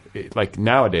 You know, like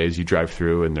nowadays you drive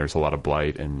through and there's a lot of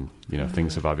blight and, you know,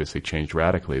 things have obviously changed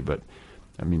radically. But,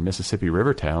 I mean, Mississippi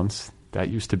River towns, that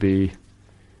used to be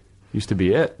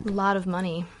it. A lot of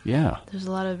money. Yeah. There's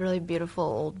a lot of really beautiful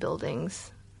old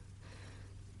buildings.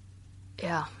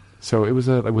 Yeah. So was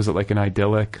it like an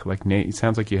idyllic, like it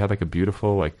sounds like you had like a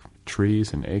beautiful, like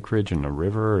trees and acreage and a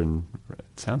river, and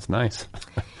it sounds nice.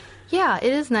 Yeah,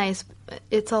 it is nice.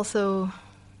 It's also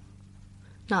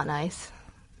not nice.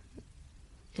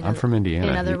 I'm from Indiana.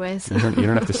 In other ways. You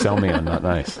don't have to sell me on not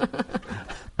nice.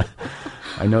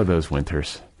 I know those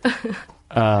winters.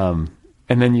 And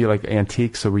then you like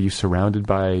antiques. So were you surrounded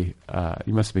by,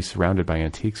 you must be surrounded by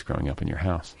antiques growing up in your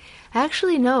house.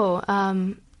 Actually, no.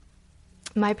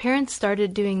 My parents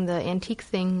started doing the antique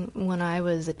thing when I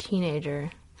was a teenager.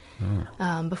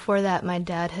 Before that, my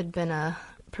dad had been a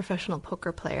professional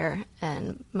poker player,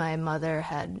 and my mother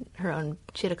had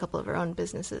she had a couple of her own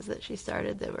businesses that she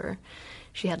started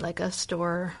she had like a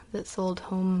store that sold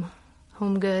home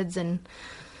goods, and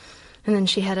then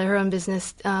she had her own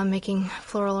business making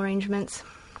floral arrangements.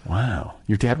 Wow.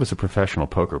 Your dad was a professional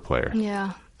poker player.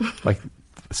 Yeah. Like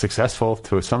successful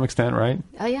to some extent, right?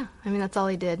 Oh yeah. I mean, that's all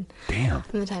he did. Damn.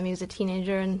 From the time he was a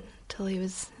teenager until he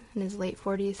was in his late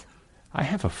 40s. I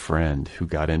have a friend who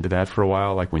got into that for a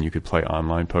while, like when you could play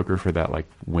online poker for that like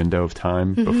window of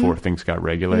time before things got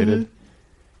regulated.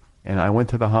 And I went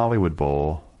to the Hollywood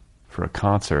Bowl for a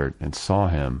concert and saw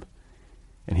him,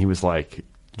 and he was like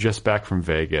just back from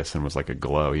Vegas and was like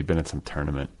aglow. He'd been at some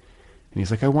tournament, and he's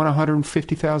like, I won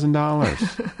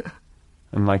 $150,000.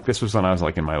 And like this was when I was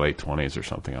like in my late 20s or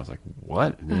something. I was like,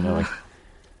 what? You know, like.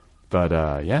 But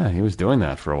yeah, he was doing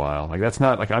that for a while. Like that's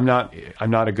not like I'm not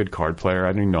a good card player.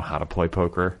 I don't even know how to play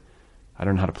poker. I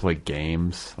don't know how to play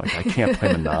games. Like I can't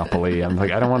play Monopoly. I'm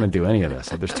like I don't want to do any of this.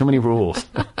 There's too many rules.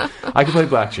 I can play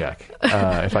blackjack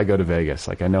if I go to Vegas.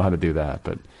 Like I know how to do that.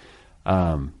 But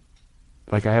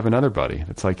like I have another buddy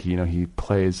that's like he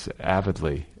plays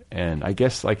avidly, and I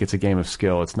guess like it's a game of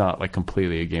skill. It's not like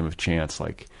completely a game of chance.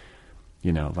 Like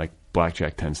like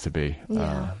blackjack tends to be.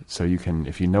 Yeah. So you can,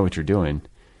 if you know what you're doing,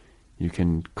 you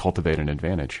can cultivate an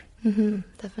advantage. Mm-hmm,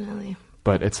 definitely.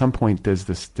 But at some point, does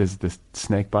the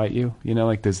snake bite you?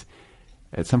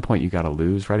 At some point you got to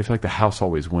lose, right? I feel like the house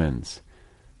always wins.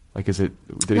 Like,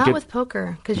 not with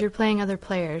poker, because you're playing other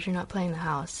players. You're not playing the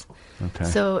house. Okay.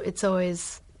 So it's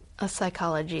always a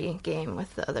psychology game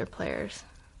with the other players.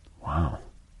 Wow.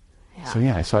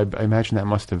 Yeah. So I imagine that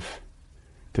must have.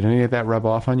 Did any of that rub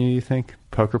off on you? You think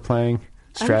poker playing?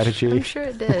 Strategy? I'm sure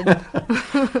it did.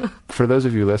 For those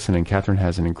of you listening, Catherine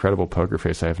has an incredible poker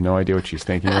face. I have no idea what she's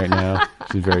thinking right now.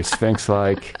 She's very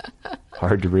Sphinx-like,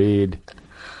 hard to read.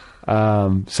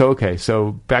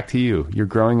 So back to you. You're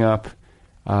growing up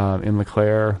in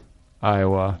LeClaire,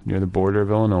 Iowa, near the border of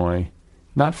Illinois.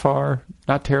 Not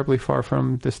terribly far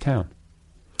from this town.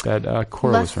 That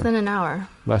Cora was from. Less than an hour.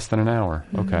 Less than an hour.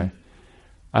 Mm-hmm.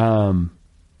 Okay.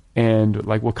 And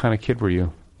like, what kind of kid were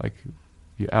you? Like,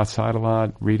 you outside a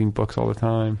lot, reading books all the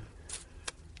time?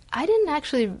 I didn't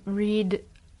actually read,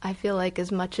 I feel like,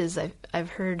 as much as I've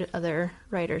heard other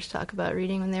writers talk about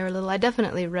reading when they were little. I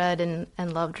definitely read and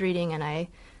loved reading, and I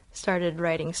started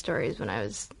writing stories when I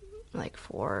was like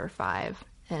 4 or 5.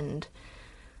 And,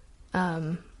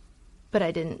 but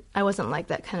I wasn't like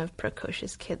that kind of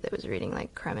precocious kid that was reading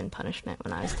like Crime and Punishment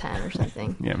when I was 10 or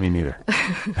something. Yeah, me neither.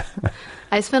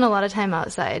 I spent a lot of time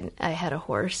outside. I had a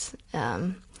horse,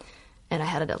 and I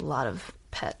had a lot of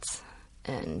pets,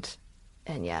 and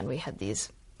we had these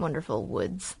wonderful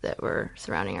woods that were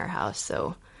surrounding our house.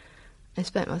 So I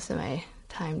spent most of my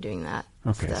time doing that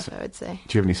stuff, I would say.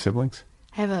 Do you have any siblings?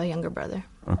 I have a younger brother.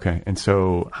 Okay. And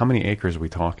so how many acres are we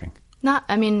talking? Not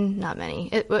many.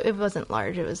 It wasn't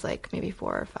large. It was like maybe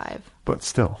 4 or 5. But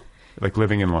still, like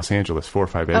living in Los Angeles, 4 or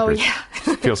 5 acres. Oh,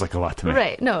 yeah. Feels like a lot to me.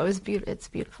 Right. No, it's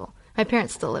beautiful. My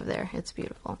parents still live there. It's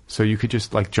beautiful. So you could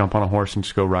just like jump on a horse and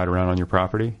just go ride around on your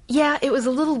property? Yeah, it was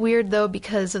a little weird though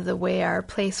because of the way our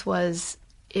place was.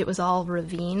 It was all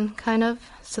ravine kind of.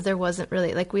 So there wasn't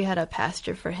really like we had a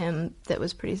pasture for him that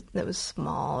was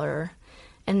smaller,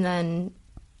 and then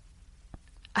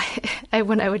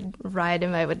when I would ride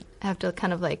him, I would have to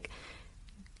kind of like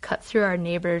cut through our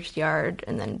neighbor's yard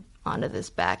and then onto this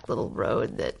back little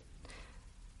road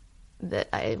that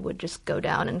I would just go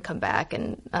down and come back.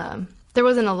 And there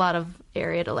wasn't a lot of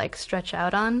area to like stretch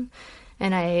out on.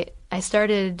 And I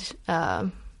started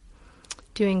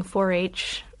doing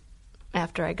 4-H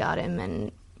after I got him,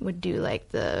 and would do like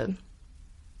the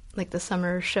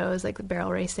summer shows, like the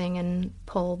barrel racing and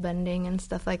pole bending and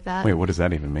stuff like that. Wait, what does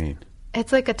that even mean?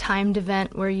 It's like a timed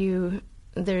event where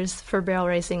for barrel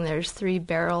racing, there's 3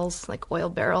 barrels, like oil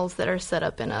barrels, that are set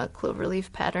up in a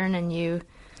cloverleaf pattern, and you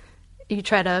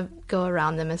try to go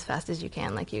around them as fast as you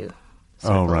can, like you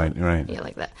circle. Oh, right. Yeah,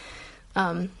 like that.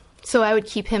 So I would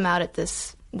keep him out at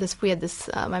this, we had this,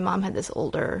 my mom had this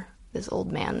old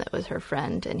man that was her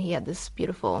friend, and he had this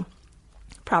beautiful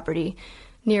property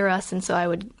near us, and so I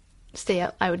would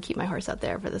keep my horse out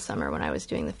there for the summer when I was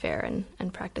doing the fair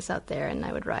and practice out there, and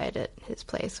I would ride at his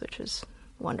place, which was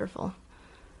wonderful.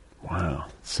 Wow.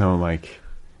 So, like,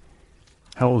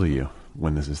 how old are you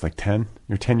when this is, like 10?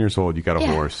 You're 10 years old, you got a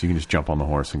horse, you can just jump on the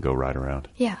horse and go ride around.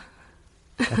 Yeah.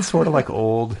 That's sort of like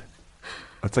old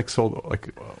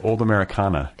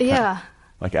Americana. Yeah.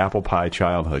 Like apple pie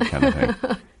childhood kind of thing.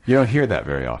 You don't hear that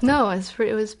very often. No,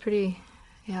 it was pretty,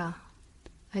 yeah,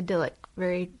 idyllic,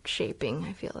 very shaping,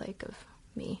 I feel like, of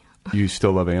me. You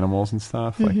still love animals and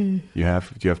stuff? Like, do you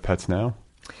have pets now?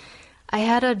 I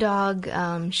had a dog.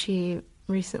 She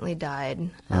recently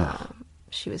died.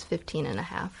 She was 15 and a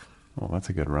half. Well, that's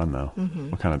a good run, though.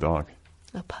 What kind of dog?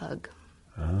 A pug.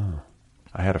 Oh.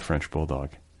 I had a French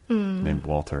bulldog named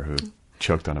Walter who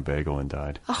choked on a bagel and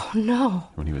died. Oh, no.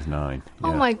 When he was 9. Yeah.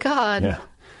 Oh, my God. Yeah.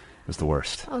 It was the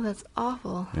worst. Oh, that's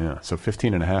awful. Yeah. So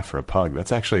 15 and a half for a pug.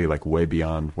 That's actually like way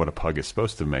beyond what a pug is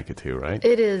supposed to make it to, right?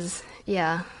 It is.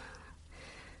 Yeah.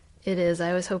 It is.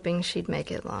 I was hoping she'd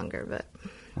make it longer, but...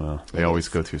 Well, they always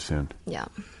go too soon. Yeah.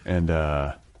 And,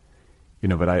 but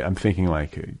I'm thinking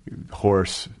like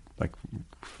horse,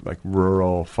 like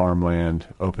rural farmland,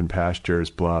 open pastures,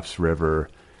 bluffs, river.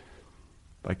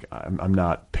 Like I'm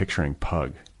not picturing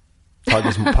pug. Pug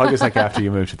is like after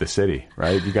you moved to the city,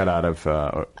 right? You got out of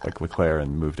like LeClaire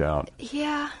and moved out.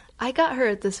 Yeah, I got her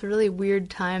at this really weird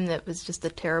time that was just a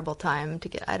terrible time to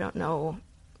get. I don't know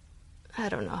how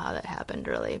that happened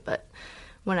really, but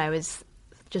when I was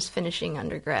just finishing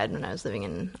undergrad, when I was living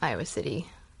in Iowa City,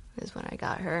 is when I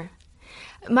got her.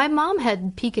 My mom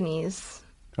had Pekingese.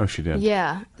 Oh, she did?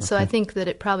 Yeah, okay. So I think that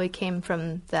it probably came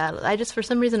from that. For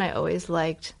some reason, I always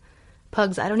liked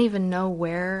pugs. I don't even know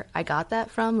where I got that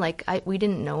from. Like, we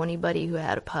didn't know anybody who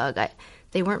had a pug.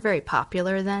 They weren't very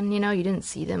popular then, you didn't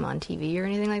see them on TV or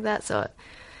anything like that. So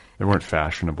they weren't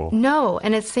fashionable. No,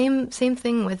 and it's same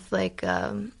thing with like,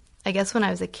 I guess when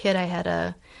I was a kid, I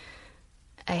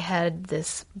had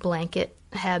this blanket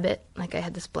habit. Like, I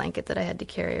had this blanket that I had to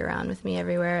carry around with me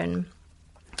everywhere. And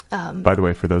by the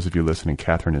way, for those of you listening,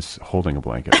 Catherine is holding a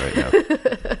blanket right now.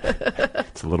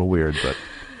 It's a little weird, but.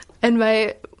 And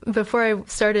before I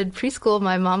started preschool,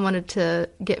 my mom wanted to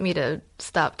get me to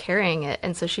stop carrying it.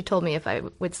 And so she told me if I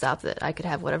would stop that I could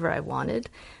have whatever I wanted.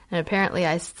 And apparently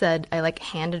I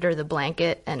handed her the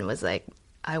blanket and was like,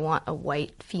 I want a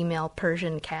white female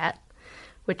Persian cat,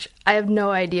 which I have no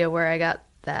idea where I got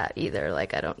that either.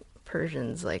 Like,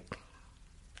 Persians, like,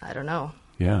 I don't know.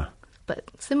 Yeah. But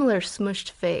similar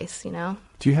smushed face,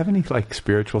 Do you have any like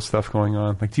spiritual stuff going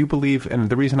on? Like, do you believe,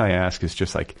 and the reason I ask is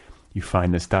just like, you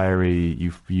find this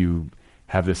diary, you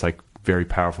have this like very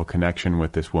powerful connection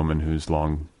with this woman who's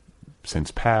long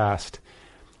since passed.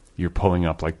 You're pulling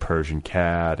up like Persian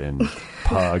cat and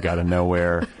pug out of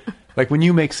nowhere. Like, when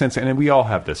you make sense, and we all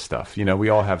have this stuff, we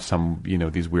all have some,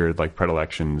 these weird like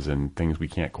predilections and things we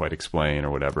can't quite explain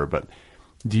or whatever. But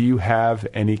do you have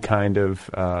any kind of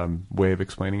way of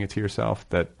explaining it to yourself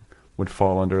that would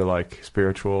fall under like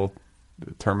spiritual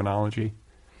terminology?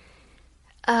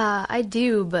 I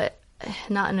do, but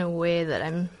not in a way that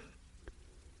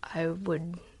I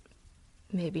would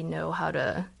maybe know how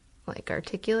to like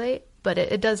articulate, but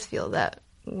it does feel that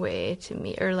way to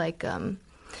me, or like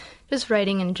just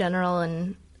writing in general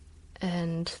and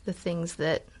the things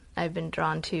that I've been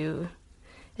drawn to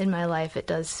in my life. It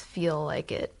does feel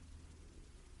like it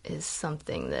is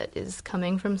something that is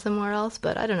coming from somewhere else,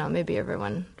 but I don't know, maybe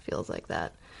everyone feels like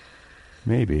that.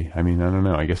 Maybe. I mean, I don't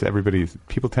know. I guess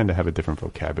people tend to have a different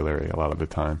vocabulary a lot of the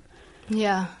time.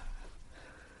 Yeah.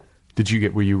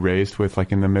 Were you raised with,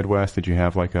 like, in the Midwest, did you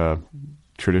have, like, a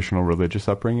traditional religious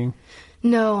upbringing?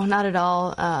 No, not at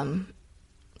all.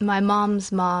 My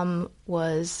mom's mom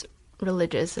was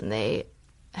religious, and they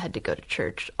had to go to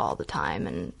church all the time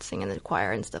and sing in the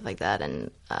choir and stuff like that, and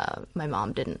my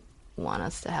mom didn't want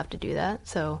us to have to do that.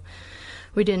 So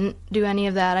we didn't do any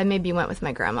of that. I maybe went with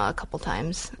my grandma a couple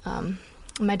times.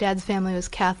 My dad's family was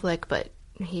Catholic, but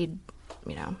he,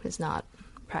 is not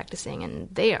practicing, and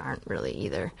they aren't really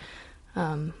either.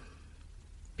 But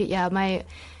yeah, my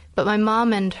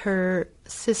mom and her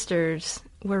sisters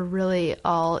were really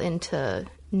all into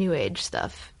New Age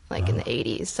stuff, like in the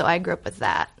 80s. So I grew up with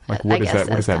that. Like, what does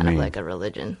that kind mean? Of like a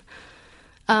religion.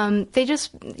 They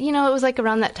just, it was like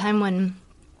around that time when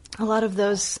a lot of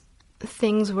those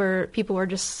things were, people were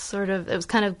just sort of, it was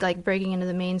kind of like breaking into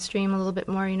the mainstream a little bit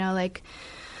more, like,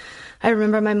 I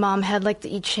remember my mom had like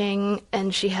the I Ching,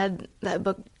 and she had that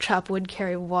book, Chop Wood,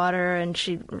 Carry Water, and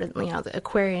she'd written, the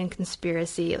Aquarian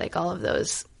Conspiracy, like all of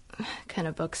those kind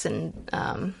of books.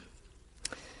 And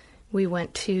we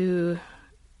went to,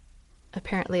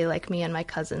 apparently, like me and my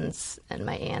cousins and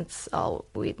my aunts,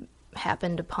 we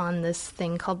happened upon this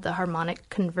thing called the Harmonic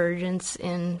Convergence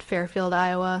in Fairfield,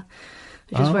 Iowa,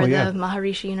 which is where the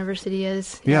Maharishi University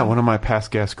is. Yeah, one of my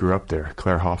past guests grew up there,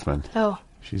 Claire Hoffman. Oh.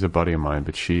 She's a buddy of mine,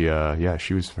 but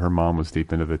her mom was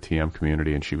deep into the TM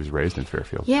community, and she was raised in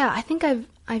Fairfield. Yeah, I think I've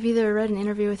either read an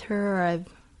interview with her or I've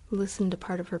listened to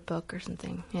part of her book or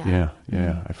something. Yeah.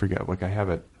 Yeah. I forget. Like, I have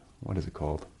it. What is it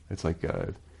called? It's like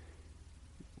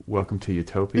Welcome to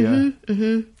Utopia.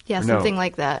 Mm-hmm. Yeah, something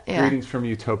like that. Yeah. Greetings from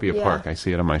Utopia Park. I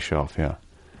see it on my shelf. Yeah.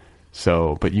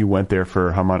 So, but you went there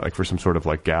for how much? Like for some sort of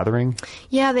like gathering?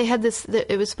 Yeah, they had this.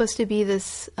 It was supposed to be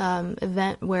this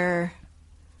event where.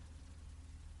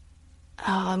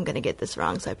 Oh, I'm going to get this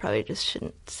wrong, so I probably just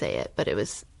shouldn't say it. But it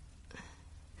was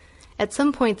at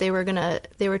some point they were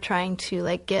trying to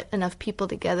like get enough people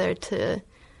together to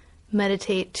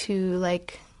meditate to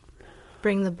like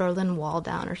bring the Berlin Wall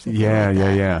down or something.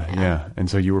 Yeah. And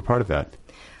so you were part of that.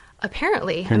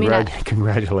 Apparently,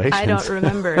 congratulations. I don't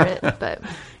remember it, but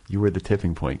you were the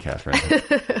tipping point, Catherine.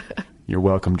 You're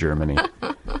welcome, Germany.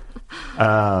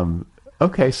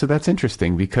 Okay, so that's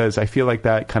interesting because I feel like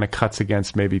that kind of cuts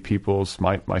against maybe people's,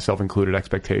 myself included,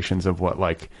 expectations of what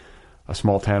like a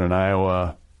small town in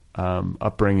Iowa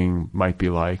upbringing might be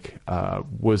like.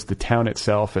 Was the town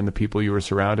itself and the people you were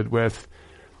surrounded with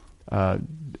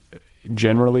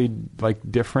generally like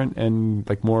different and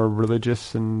like more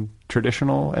religious and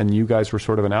traditional, and you guys were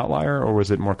sort of an outlier, or was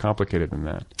it more complicated than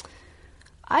that?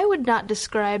 I would not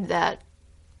describe that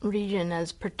region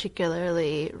as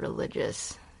particularly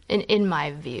religious. In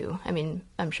my view, I mean,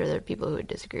 I'm sure there are people who would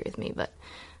disagree with me, but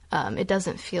it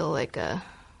doesn't feel like a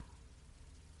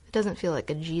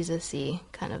Jesus-y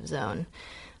kind of zone.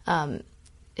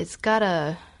 It's kind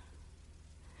of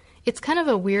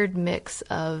a weird mix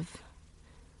of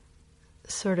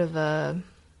sort of a,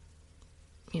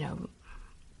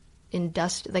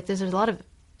 like there's a lot of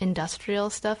industrial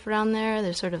stuff around there.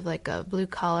 There's sort of like a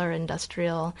blue-collar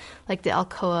industrial, like the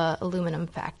Alcoa aluminum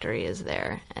factory is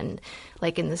there, and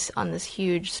like on this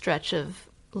huge stretch of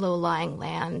low-lying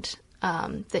land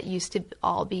that used to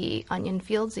all be onion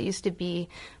fields. It used to be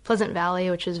Pleasant Valley,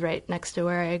 which is right next to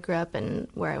where I grew up and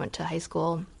where I went to high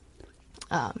school.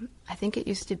 I think it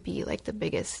used to be like the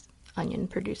biggest onion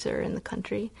producer in the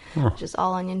country, just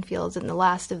all onion fields, and the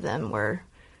last of them were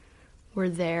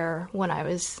there when I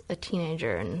was a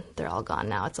teenager, and they're all gone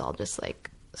now. It's all just like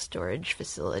storage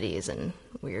facilities and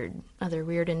other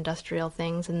weird industrial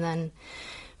things.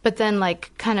 But then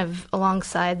like kind of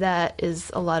alongside that is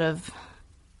a lot of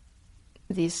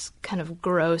these kind of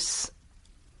gross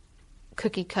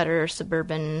cookie cutter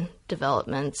suburban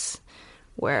developments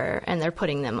and they're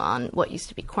putting them on what used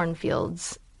to be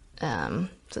cornfields.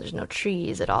 So there's no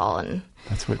trees at all, and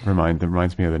that's what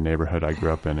reminds me of the neighborhood I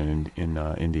grew up in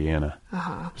Indiana.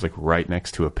 It was like right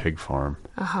next to a pig farm.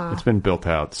 It's been built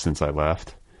out since I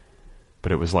left,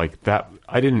 but it was like that.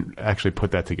 I didn't actually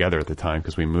put that together at the time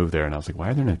because we moved there, and I was like, why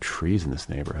are there no trees in this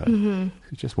neighborhood?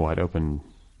 It's just wide open,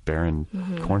 barren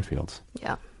cornfields.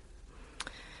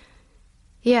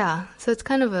 Yeah. So it's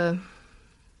kind of a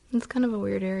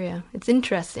weird area. It's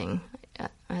interesting.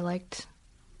 I liked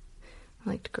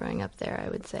growing up there, I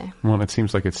would say. Well, it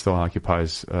seems like it still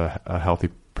occupies a healthy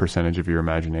percentage of your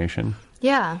imagination.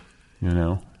 Yeah.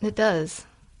 It does.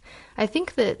 I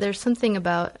think that there's something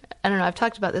about, I don't know, I've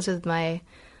talked about this with my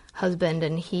husband,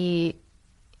 and he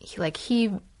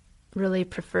really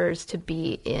prefers to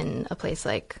be in a place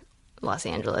like Los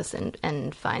Angeles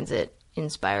and finds it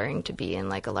inspiring to be in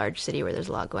like a large city where there's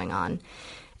a lot going on.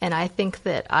 And I think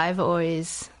that I've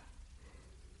always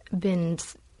been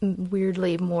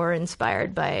weirdly more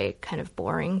inspired by kind of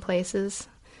boring places,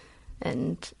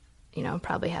 and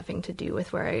probably having to do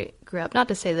with where I grew up. Not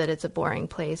to say that it's a boring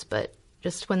place, but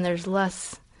just when there's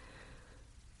less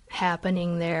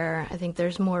happening there, I think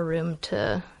there's more room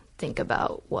to think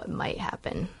about what might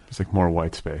happen. It's like more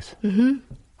white space. Mm-hmm.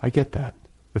 I get that.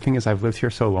 the thing is, I've lived here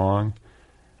so long.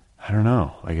 I don't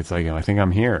know. Like, it's like, I think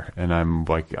I'm here, and I'm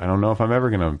like, I don't know if I'm ever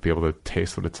going to be able to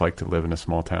taste what it's like to live in a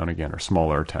small town again, or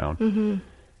smaller town.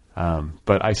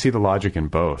 But I see the logic in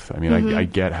both. I mean, I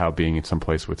get how being in some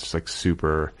place with just like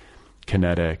super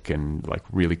kinetic and like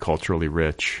really culturally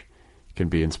rich can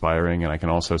be inspiring. And I can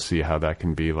also see how that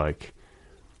can be like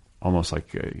almost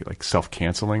like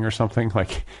self-canceling or something.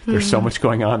 Like there's so much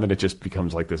going on that it just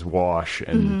becomes like this wash,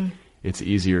 and it's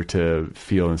easier to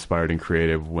feel inspired and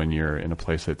creative when you're in a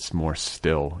place that's more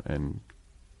still and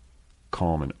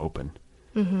calm and open.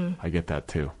 I get that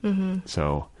too.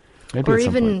 So maybe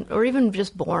or even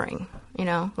just boring, you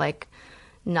know, like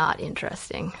not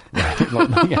interesting.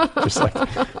 Yeah, just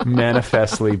like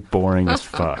manifestly boring as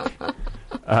fuck.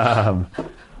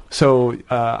 So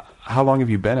how long have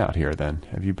you been out here then?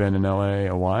 Have you been in LA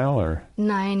a while, or?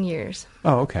 9 years.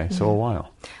 Oh, okay. So a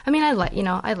while. I mean, I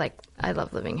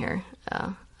love living here.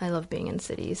 I love being in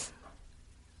cities.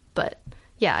 But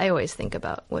yeah, I always think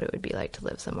about what it would be like to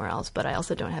live somewhere else, but I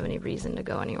also don't have any reason to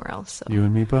go anywhere else. So. You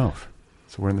and me both.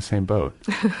 So we're in the same boat.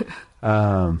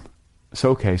 So,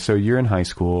 okay, so you're in high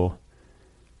school.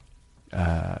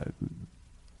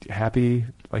 Happy,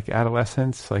 like,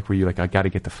 adolescence? Like, were you like, I got to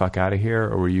get the fuck out of here?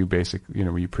 Or were you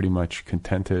were you pretty much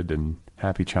contented and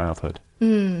happy childhood?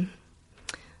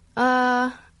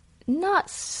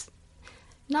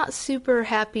 Not super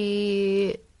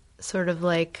happy, sort of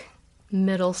like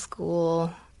middle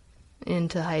school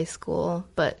into high school,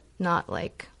 but not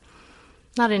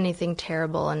anything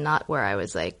terrible, and not where I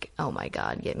was like, oh my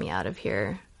God, get me out of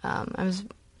here. I was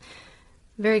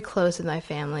very close with my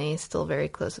family, still very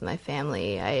close with my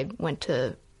family. I went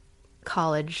to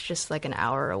college just like an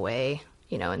hour away,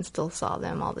 you know, and still saw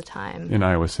them all the time. In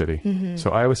Iowa City.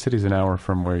 So Iowa City's an hour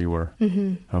from where you were.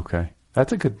 Okay.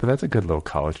 That's a good little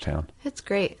college town. It's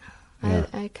great. Yeah.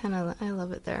 I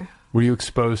love it there. Were you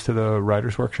exposed to the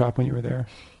writer's workshop when you were there?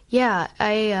 Yeah,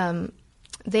 I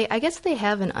guess they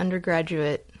have an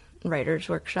undergraduate writer's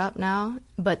workshop now,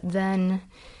 but then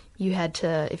you had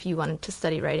to, if you wanted to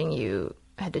study writing, you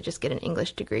had to just get an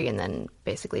English degree and then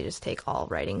basically just take all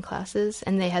writing classes.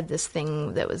 And they had this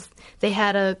thing they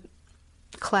had a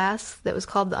class that was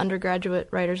called the undergraduate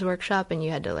writer's workshop, and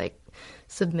you had to like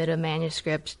submit a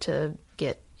manuscript to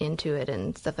get into it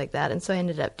and stuff like that. And so I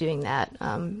ended up doing that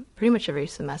pretty much every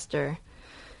semester,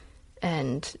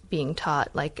 and being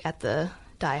taught like at the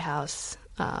Dye House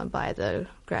by the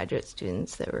graduate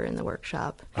students that were in the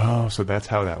workshop. Oh, so that's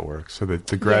how that works. So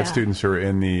the grad students who are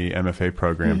in the MFA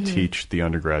program teach the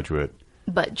undergraduate.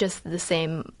 But just the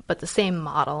same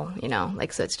model, you know,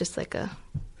 like, so it's just like a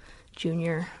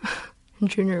junior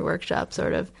workshop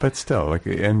sort of. But still, like,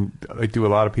 and like, do a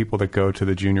lot of people that go to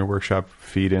the junior workshop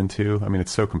feed into? I mean,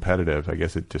 it's so competitive. I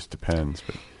guess it just depends.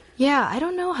 But yeah, I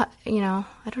don't know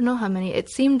how many. It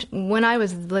seemed, when I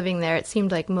was living there, it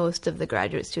seemed like most of the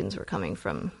graduate students were coming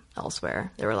from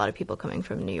elsewhere. There were a lot of people coming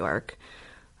from New York,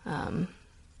 and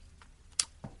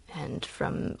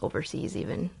from overseas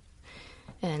even.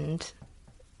 And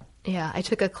yeah, I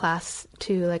took a class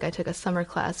too. Like, I took a summer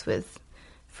class with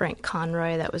Frank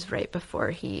Conroy. That was right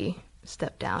before he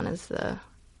stepped down as the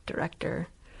director.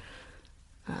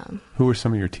 Who were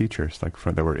some of your teachers, like,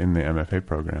 that were in the MFA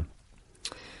program?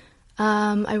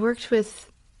 I worked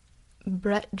with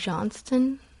Brett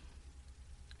Johnston.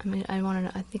 I mean,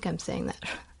 I think I'm saying that.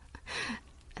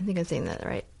 I think I'm saying that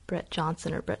right. Brett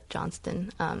Johnson or Brett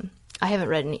Johnston. I haven't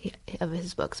read any of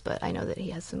his books, but I know that he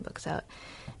has some books out.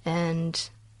 And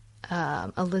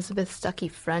Elizabeth Stuckey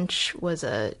French was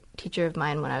a teacher of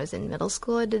mine when I was in middle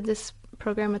school. I did this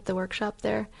program at the workshop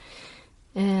there.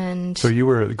 And so you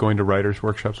were going to writers'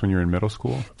 workshops when you were in middle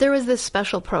school? There was this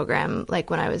special program, like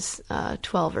when I was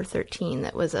 12 or 13,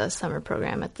 that was a summer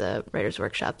program at the writers'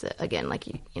 workshop that, again, like,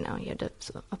 you had to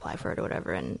apply for it or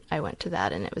whatever. And I went to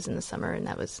that, and it was in the summer, and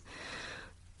that was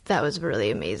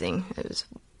really amazing. It was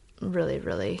really,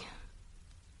 really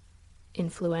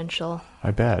influential.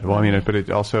 I bet. Well, I mean, but it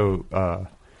also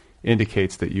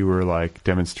indicates that you were like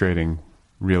demonstrating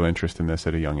real interest in this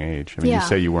at a young age. I mean, you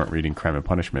say you weren't reading Crime and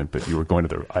Punishment, but you were going to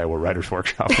the Iowa Writers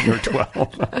Workshop when you were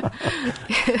 12.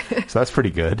 So that's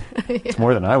pretty good. It's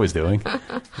more than I was doing.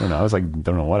 I don't know. I was like,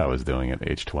 don't know what I was doing at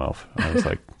age 12. I was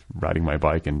like riding my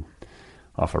bike and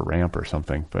off a ramp or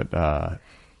something. But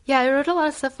yeah, I wrote a lot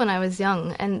of stuff when I was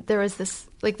young, and there was this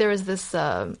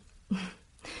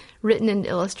written and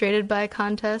illustrated by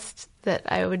contest that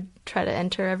I would try to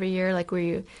enter every year, like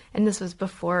and this was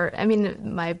before, I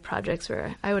mean, my projects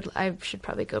were, I should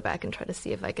probably go back and try to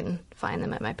see if I can find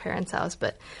them at my parents' house,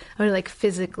 but I would like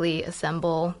physically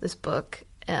assemble this book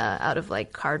out of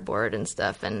like cardboard and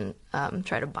stuff, and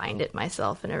try to bind it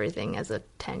myself and everything as a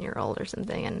 10-year-old or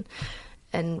something,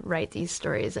 and write these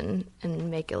stories and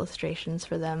make illustrations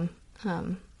for them.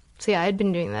 So yeah, I'd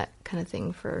been doing that kind of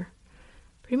thing for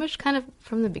pretty much kind of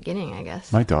from the beginning, I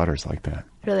guess. My daughter's like that.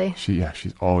 Really?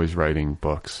 She's always writing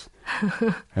books.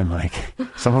 And like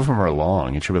some of them are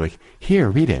long, and she'll be like, "Here,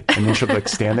 read it," and then she'll like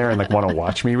stand there and like want to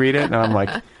watch me read it, and I'm like,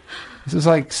 "This is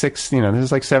like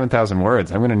 7,000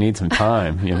 words. I'm going to need some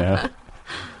time."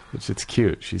 It's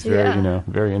cute. She's very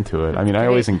very into it. I mean, I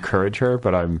always encourage her,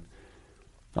 but I'm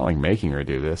not like making her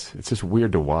do this. It's just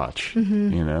weird to watch. Do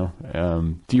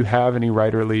you have any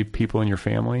writerly people in your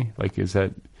family? Like,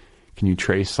 can you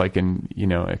trace like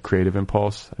a creative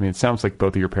impulse? I mean, it sounds like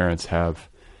both of your parents have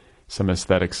some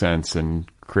aesthetic sense and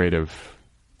creative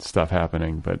stuff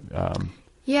happening, but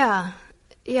yeah.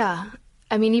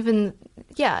 I mean,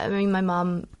 my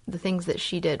mom, the things that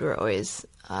she did were always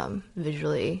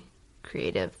visually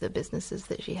creative, the businesses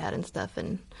that she had and stuff,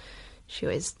 and she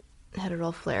always had a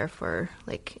real flair for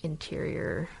like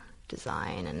interior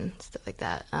design and stuff like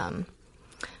that.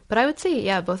 But I would say,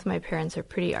 both of my parents are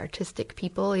pretty artistic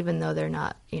people, even though they're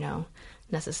not,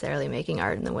 necessarily making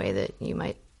art in the way that you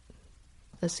might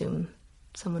assume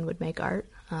someone would make art.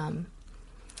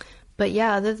 But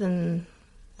yeah, other than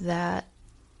that,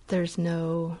 there are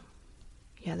no,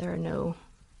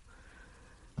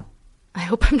 I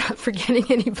hope I'm not forgetting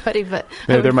anybody, but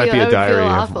there might be a diary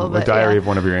awful, of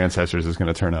one of your ancestors is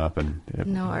going to turn up. And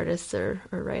no artists or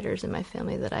writers in my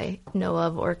family that I know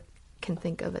of or can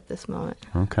think of at this moment.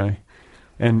 Okay.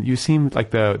 And you seem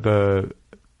like the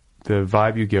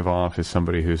vibe you give off is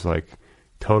somebody who's like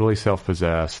totally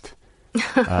self-possessed.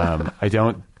 I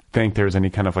don't think there's any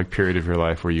kind of like period of your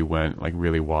life where you went like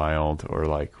really wild or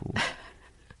like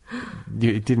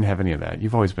you didn't have any of that.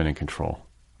 You've always been in control,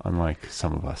 unlike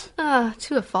some of us.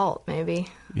 To a fault, maybe.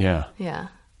 Yeah. Yeah.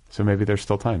 So maybe there's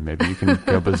still time. Maybe you can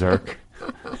go berserk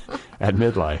at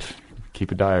midlife.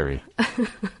 Keep a diary.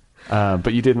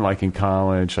 But you didn't like in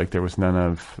college, like there was none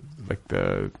of like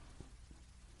the...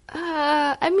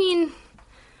 I mean,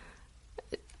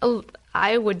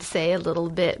 I would say a little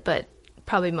bit, but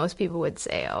probably most people would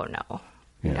say, "Oh no,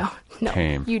 no,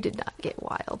 tame. You did not get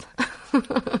wild."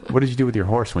 What did you do with your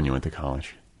horse when you went to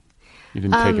college? You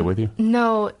didn't take it with you?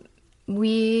 No,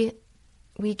 we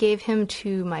gave him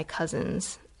to my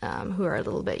cousins, who are a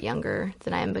little bit younger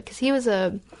than I am, because he was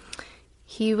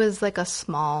like a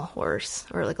small horse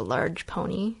or like a large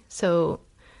pony, so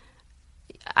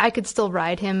I could still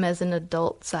ride him as an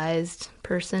adult-sized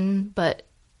person, but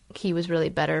he was really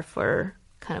better for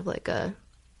kind of like a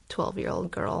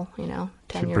 12-year-old girl,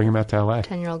 Should bring him out to LA.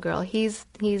 10-year-old girl. He's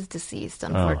deceased,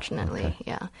 unfortunately. Oh, okay.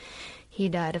 Yeah, he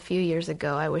died a few years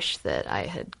ago. I wish that I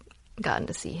had gotten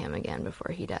to see him again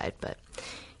before he died, but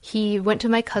he went to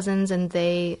my cousins, and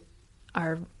they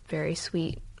are very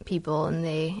sweet people, and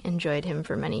they enjoyed him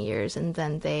for many years. And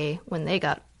then when they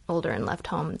got older and left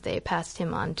home, they passed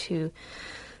him on to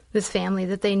this family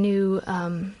that they knew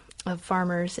of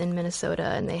farmers in Minnesota,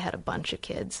 and they had a bunch of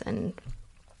kids, and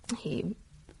he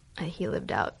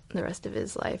lived out the rest of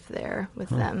his life there with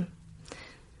them.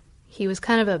 He was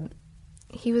a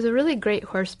really great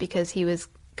horse because he was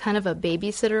kind of a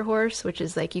babysitter horse, which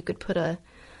is like you could put a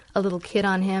little kid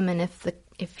on him, and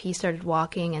if he started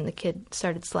walking and the kid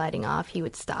started sliding off, he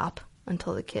would stop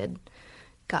until the kid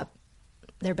got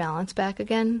their balance back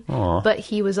again. Aww. But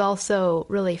he was also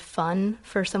really fun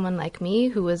for someone like me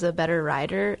who was a better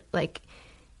rider. Like,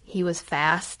 he was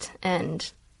fast,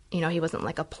 and he wasn't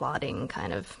like a plodding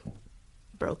kind of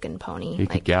broken pony. He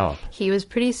could gallop. He was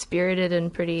pretty spirited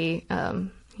and pretty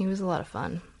he was a lot of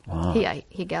fun. Wow.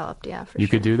 He galloped, yeah, for You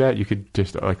sure. could do that? You could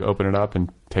just like open it up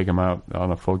and take him out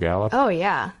on a full gallop? Oh,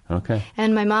 yeah. Okay.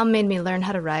 And my mom made me learn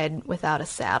how to ride without a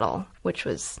saddle, which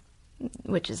is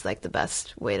like the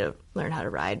best way to learn how to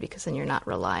ride, because then you're not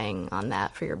relying on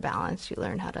that for your balance. You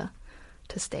learn how to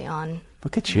stay on.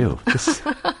 Look at you.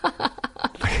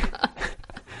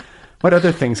 What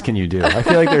other things can you do? I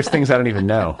feel like there's things I don't even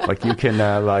know. Like you can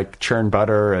like churn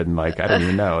butter and like I don't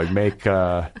even know. Like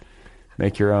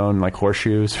make your own like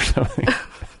horseshoes or something.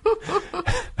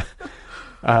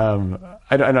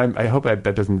 I hope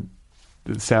that doesn't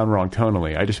sound wrong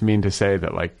tonally. I just mean to say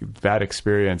that like that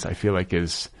experience I feel like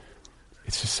it's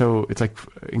like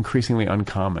increasingly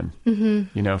uncommon,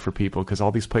 for people, because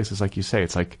all these places, like you say,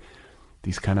 it's like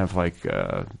these kind of like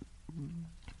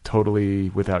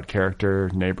totally without character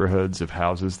neighborhoods of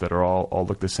houses that are all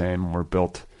look the same and were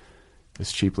built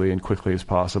as cheaply and quickly as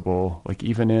possible, like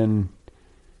even in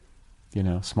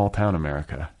small town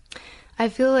America. I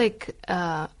feel like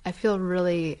I feel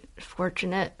really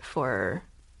fortunate for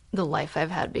the life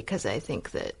I've had, because I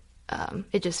think that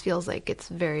it just feels like it's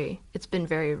been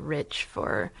very rich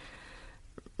for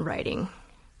writing.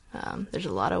 There's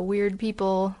a lot of weird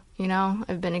people,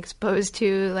 I've been exposed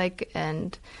to,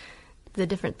 and the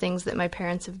different things that my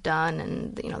parents have done,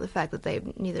 and the fact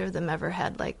that neither of them ever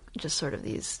had just sort of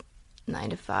these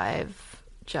 9-to-5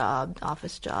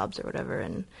 office jobs or whatever,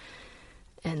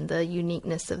 and the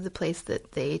uniqueness of the place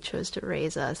that they chose to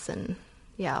raise us, and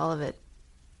all of it.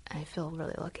 I feel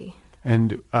really lucky.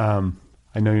 And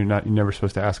I know you're never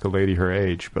supposed to ask a lady her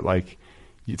age, but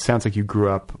it sounds like you grew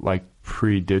up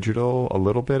pre-digital a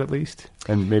little bit, at least,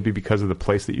 and maybe because of the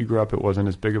place that you grew up, it wasn't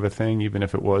as big of a thing, even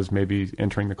if it was maybe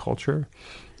entering the culture.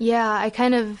 Yeah, I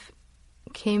kind of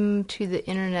came to the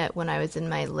internet when I was in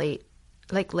my late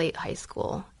high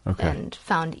school. Okay. And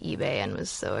found eBay and was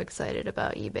so excited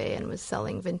about eBay and was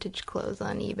selling vintage clothes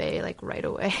on eBay right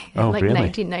away in really?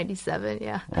 1997.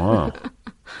 Yeah. Wow.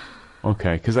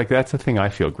 Okay, because that's the thing I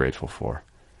feel grateful for.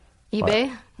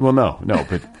 eBay? Well, no,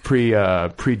 but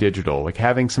pre-digital,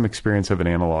 having some experience of an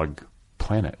analog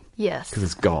planet. Yes. Because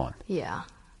it's gone. Yeah.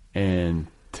 And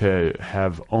to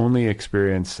have only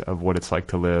experience of what it's like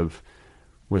to live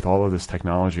with all of this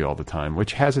technology all the time,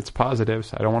 which has its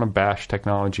positives. I don't want to bash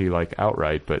technology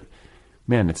outright, but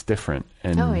man, it's different.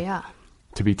 And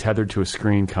to be tethered to a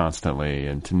screen constantly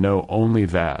and to know only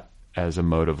that as a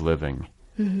mode of living.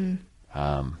 Mm-hmm.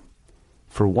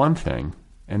 For one thing,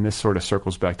 and this sort of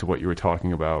circles back to what you were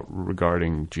talking about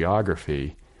regarding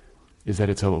geography, is that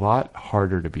it's a lot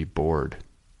harder to be bored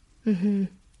in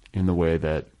the way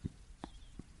that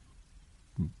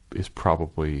is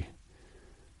probably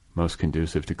most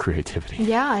conducive to creativity.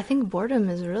 Yeah, I think boredom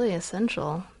is really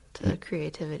essential to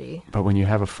creativity. But when you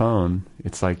have a phone,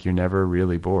 it's you're never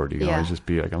really bored. You can always just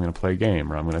be I'm going to play a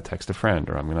game, or I'm going to text a friend,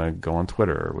 or I'm going to go on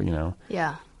Twitter, or,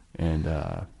 Yeah. And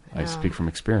I speak from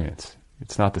experience.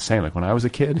 It's not the same. When I was a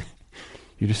kid,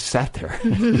 you just sat there.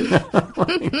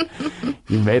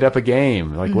 You made up a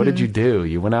game. What did you do?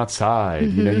 You went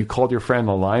outside. You called your friend.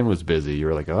 The line was busy. You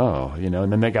were oh,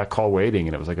 and then they got call waiting,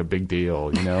 and it was a big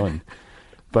deal, and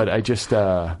but I just,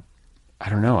 I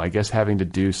don't know, I guess having to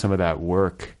do some of that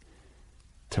work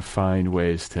to find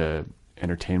ways to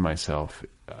entertain myself,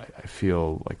 I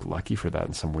feel lucky for that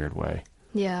in some weird way.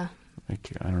 Yeah. I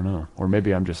don't know. Or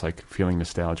maybe I'm just feeling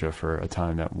nostalgia for a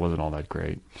time that wasn't all that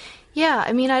great. Yeah.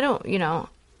 I mean, I don't know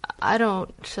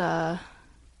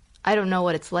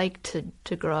what it's like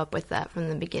to grow up with that from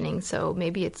the beginning. So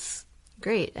maybe it's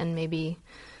great. And maybe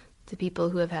the people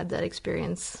who have had that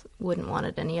experience wouldn't want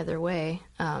it any other way.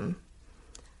 But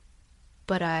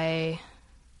I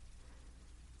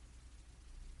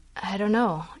don't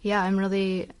know. Yeah, I'm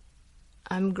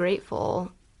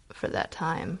grateful for that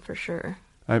time, for sure.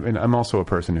 I'm also a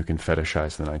person who can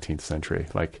fetishize the 19th century.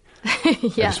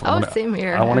 Yeah. Same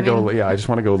here. I want to go. Yeah, I just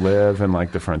want to go live in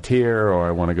the frontier, or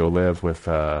I want to go live with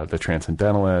the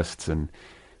transcendentalists, and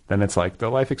then it's the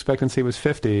life expectancy was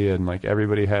 50, and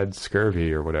everybody had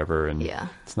scurvy or whatever, and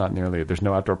it's not nearly. There's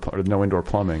no indoor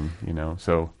plumbing,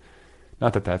 So,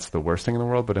 not that that's the worst thing in the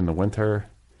world, but in the winter,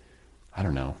 I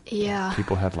don't know. Yeah.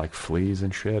 People had fleas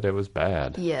and shit. It was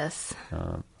bad. Yes.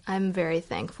 I'm very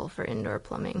thankful for indoor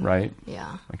plumbing. Right?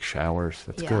 Yeah. Showers.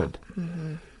 That's good.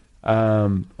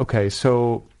 Mm-hmm. Okay,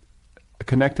 so a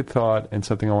connected thought and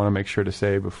something I want to make sure to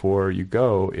say before you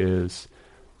go is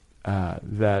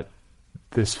that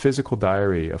this physical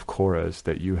diary of Cora's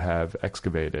that you have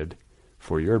excavated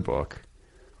for your book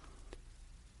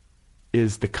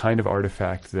is the kind of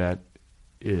artifact that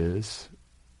is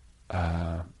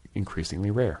increasingly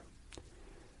rare.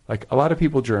 A lot of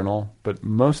people journal, but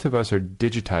most of us are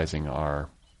digitizing our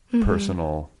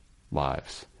personal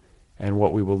lives. And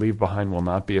what we will leave behind will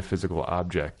not be a physical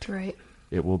object. Right.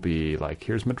 It will be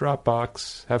here's my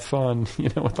Dropbox, have fun,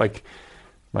 with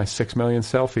my 6 million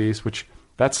selfies, which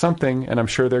that's something, and I'm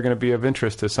sure they're going to be of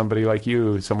interest to somebody like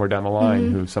you somewhere down the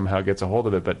line who somehow gets a hold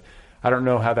of it. But I don't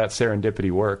know how that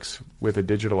serendipity works with a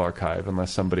digital archive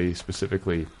unless somebody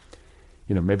specifically,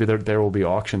 maybe there will be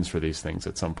auctions for these things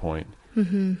at some point.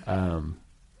 Mm-hmm.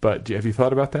 But have you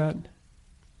thought about that?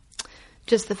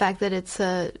 Just the fact that it's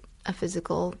a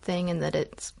physical thing and that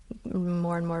it's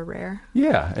more and more rare.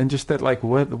 Yeah, and just that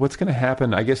what's going to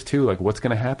happen, I guess too, what's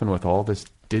going to happen with all this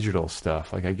digital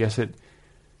stuff? I guess it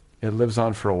lives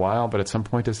on for a while, but at some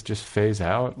point does it just phase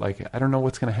out? I don't know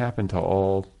what's going to happen to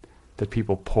all that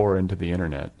people pour into the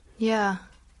internet. Yeah.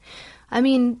 I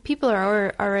mean, people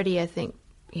are already, I think,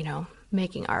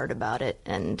 making art about it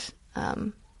and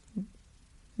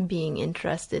being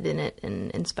interested in it and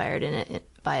inspired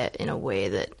by it in a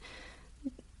way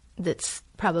that's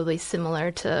probably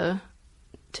similar to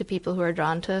to people who are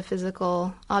drawn to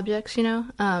physical objects, you know.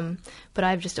 But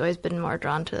I've just always been more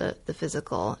drawn to the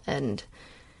physical. And,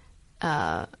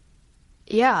 yeah,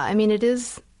 I mean,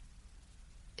 it's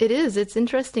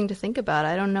interesting to think about.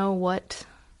 I don't know what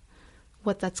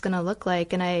that's going to look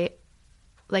like. And I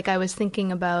was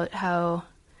thinking about how,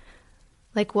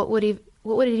 like, what would it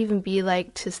even be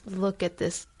like to look at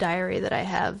this diary that I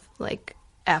have, like,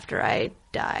 after I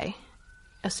die,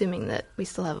 assuming that we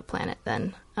still have a planet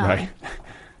then. Right.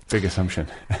 Big assumption.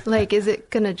 Like, is it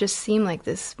going to just seem like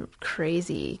this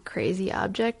crazy, crazy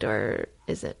object, or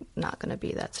is it not going to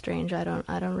be that strange? I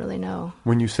don't really know.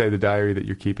 When you say the diary that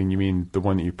you're keeping, you mean the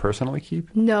one that you personally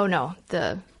keep? No,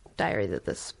 the diary that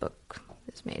this book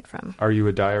is made from. Are you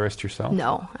a diarist yourself?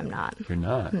 No, I'm not. You're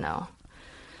not? No.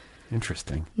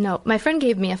 Interesting. No, my friend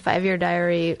gave me a 5-year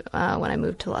diary when I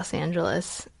moved to Los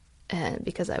Angeles,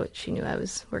 because she knew I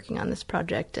was working on this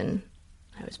project and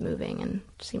I was moving, and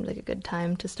it seemed like a good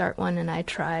time to start one, and I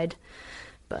tried,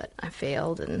 but I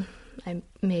failed, and I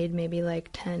made maybe like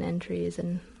 10 entries.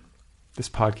 And this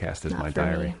podcast is my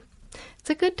diary. Me. It's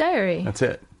a good diary. That's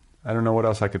it. I don't know what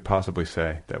else I could possibly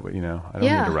say. That I don't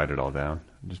need to write it all down.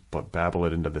 Just babble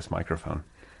it into this microphone.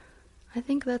 I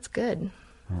think that's good.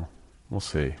 Oh, we'll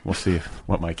see. We'll see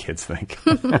what my kids think.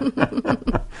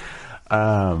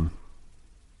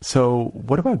 So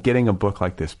what about getting a book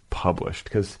like this published?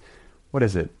 Because what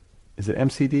is it? Is it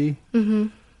MCD? Mm-hmm.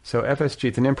 So FSG,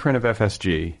 it's an imprint of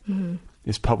FSG,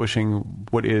 is publishing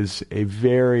what is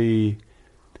is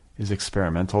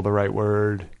experimental the right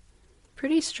word?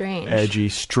 Pretty strange. Edgy,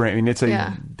 strange. I mean, it's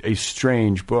a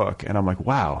strange book. And I'm like,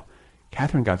 wow,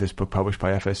 Catherine got this book published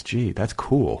by FSG. That's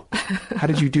cool. How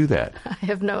did you do that? I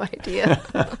have no idea.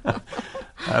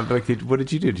 What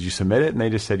did you do? Did you submit it and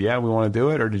they just said, yeah, we want to do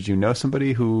it? Or did you know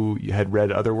somebody who had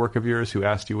read other work of yours who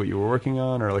asked you what you were working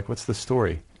on? Or what's the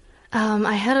story?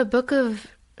 I had a book of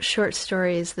short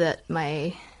stories that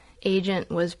my agent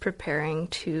was preparing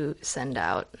to send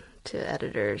out to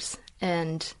editors.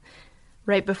 And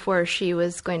right before she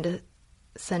was going to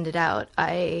send it out,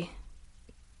 I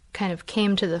kind of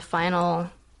came to the final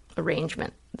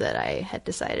arrangement that I had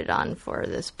decided on for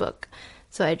this book.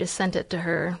 So I just sent it to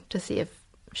her to see if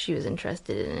she was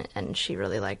interested in it, and she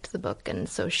really liked the book, and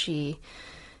so she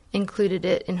included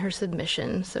it in her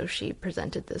submission. So she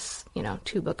presented this,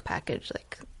 2-book package,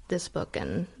 like this book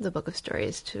and the book of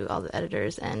stories, to all the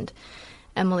editors, and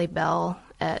Emily Bell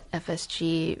at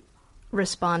FSG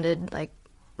responded like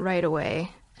right away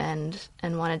and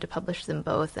wanted to publish them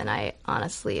both, and I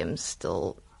honestly am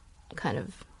still kind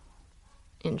of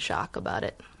in shock about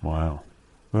it. Wow.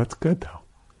 Well, that's good though.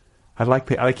 I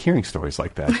like hearing stories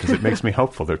like that because it makes me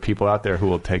hopeful. There are people out there who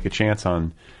will take a chance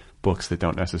on books that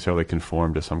don't necessarily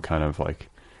conform to some kind of like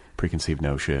preconceived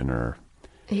notion or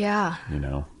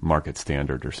market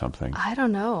standard or something. I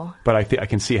don't know. But I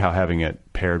can see how having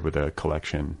it paired with a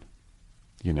collection,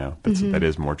 that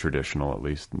is more traditional, at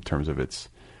least in terms of its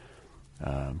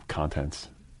contents,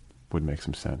 would make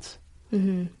some sense.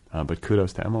 Mm-hmm. But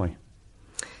kudos to Emily.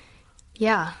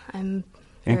 Yeah, And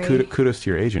kudos to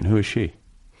your agent. Who is she?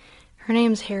 Her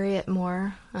name's Harriet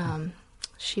Moore.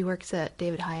 She works at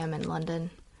David Hyam in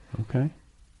London. Okay.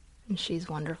 And she's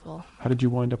wonderful. How did you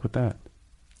wind up with that?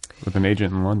 With an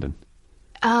agent in London?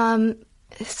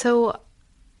 So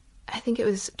I think it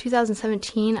was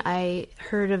 2017, I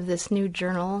heard of this new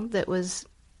journal that was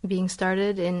being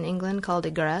started in England called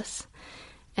Egress.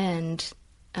 And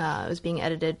it was being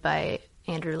edited by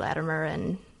Andrew Latimer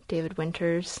and David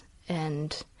Winters.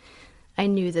 And I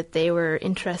knew that they were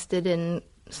interested in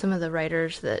some of the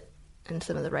writers and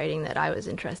some of the writing that I was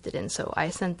interested in. So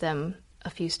I sent them a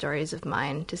few stories of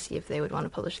mine to see if they would want to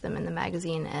publish them in the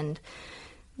magazine, and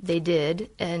they did.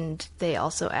 And they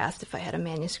also asked if I had a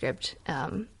manuscript.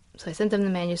 So I sent them the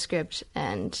manuscript,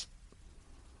 and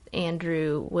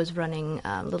Andrew was running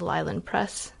Little Island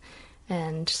Press,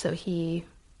 and so he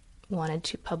wanted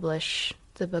to publish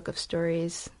the book of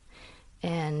stories.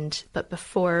 But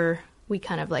before we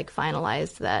kind of like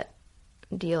finalized that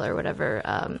deal or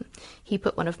whatever, he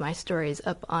put one of my stories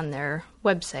up on their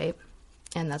website,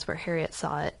 and that's where Harriet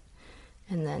saw it,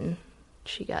 and then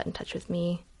she got in touch with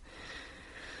me.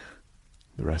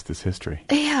 The rest is history.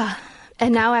 Yeah.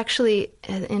 And now actually,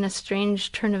 in a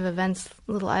strange turn of events,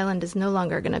 Little Island is no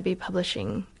longer going to be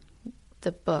publishing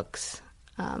the books,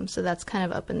 so that's kind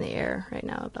of up in the air right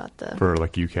now about For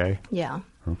like UK? Yeah.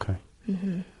 Okay.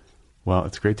 Mm-hmm. Well,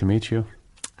 it's great to meet you.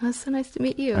 It's so nice to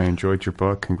meet you. I enjoyed your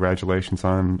book. Congratulations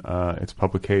on its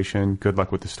publication. Good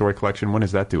luck with the story collection. When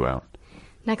does that due out?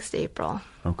 Next April.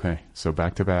 Okay. So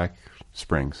back-to-back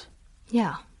springs.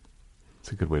 Yeah.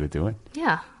 It's a good way to do it.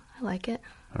 Yeah. I like it.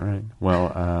 All right.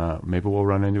 Well, maybe we'll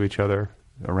run into each other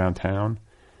around town.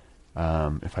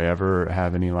 If I ever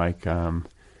have any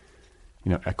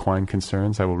equine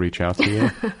concerns, I will reach out to you,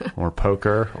 or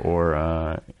poker, or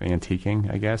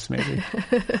antiquing, I guess, maybe.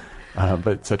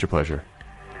 But such a pleasure.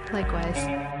 Likewise.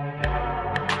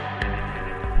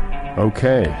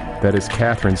 Okay, that is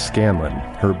Catherine Scanlon.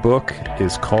 Her book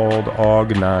is called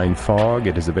Og9 Fog.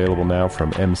 It is available now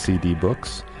from MCD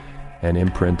Books, an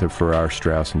imprint of Farrar,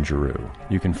 Straus & Giroux.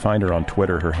 You can find her on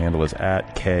Twitter. Her handle is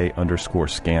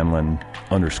 @K_Scanlon_.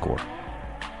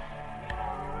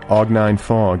 Og9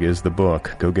 Fog is the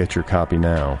book. Go get your copy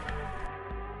now.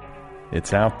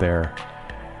 It's out there.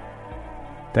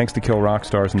 Thanks to Kill Rock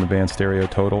Stars and the band Stereo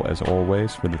Total, as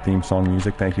always, for the theme song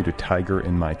music. Thank you to Tiger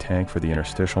in My Tank for the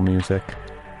interstitial music.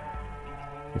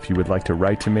 If you would like to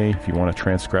write to me, if you want to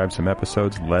transcribe some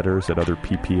episodes,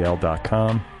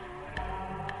 letters@otherppl.com.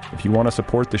 If you want to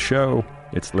support the show,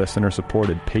 it's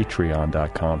listener-supported,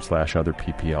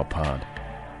 patreon.com/otherpplpod.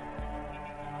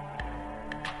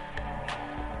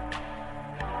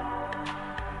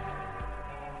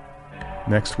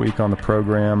 Next week on the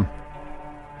program,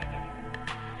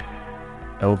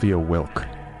 Elvia Wilk,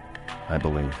 I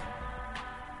believe.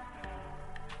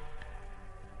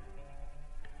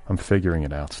 I'm figuring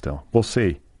it out still. We'll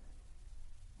see.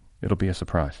 It'll be a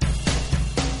surprise.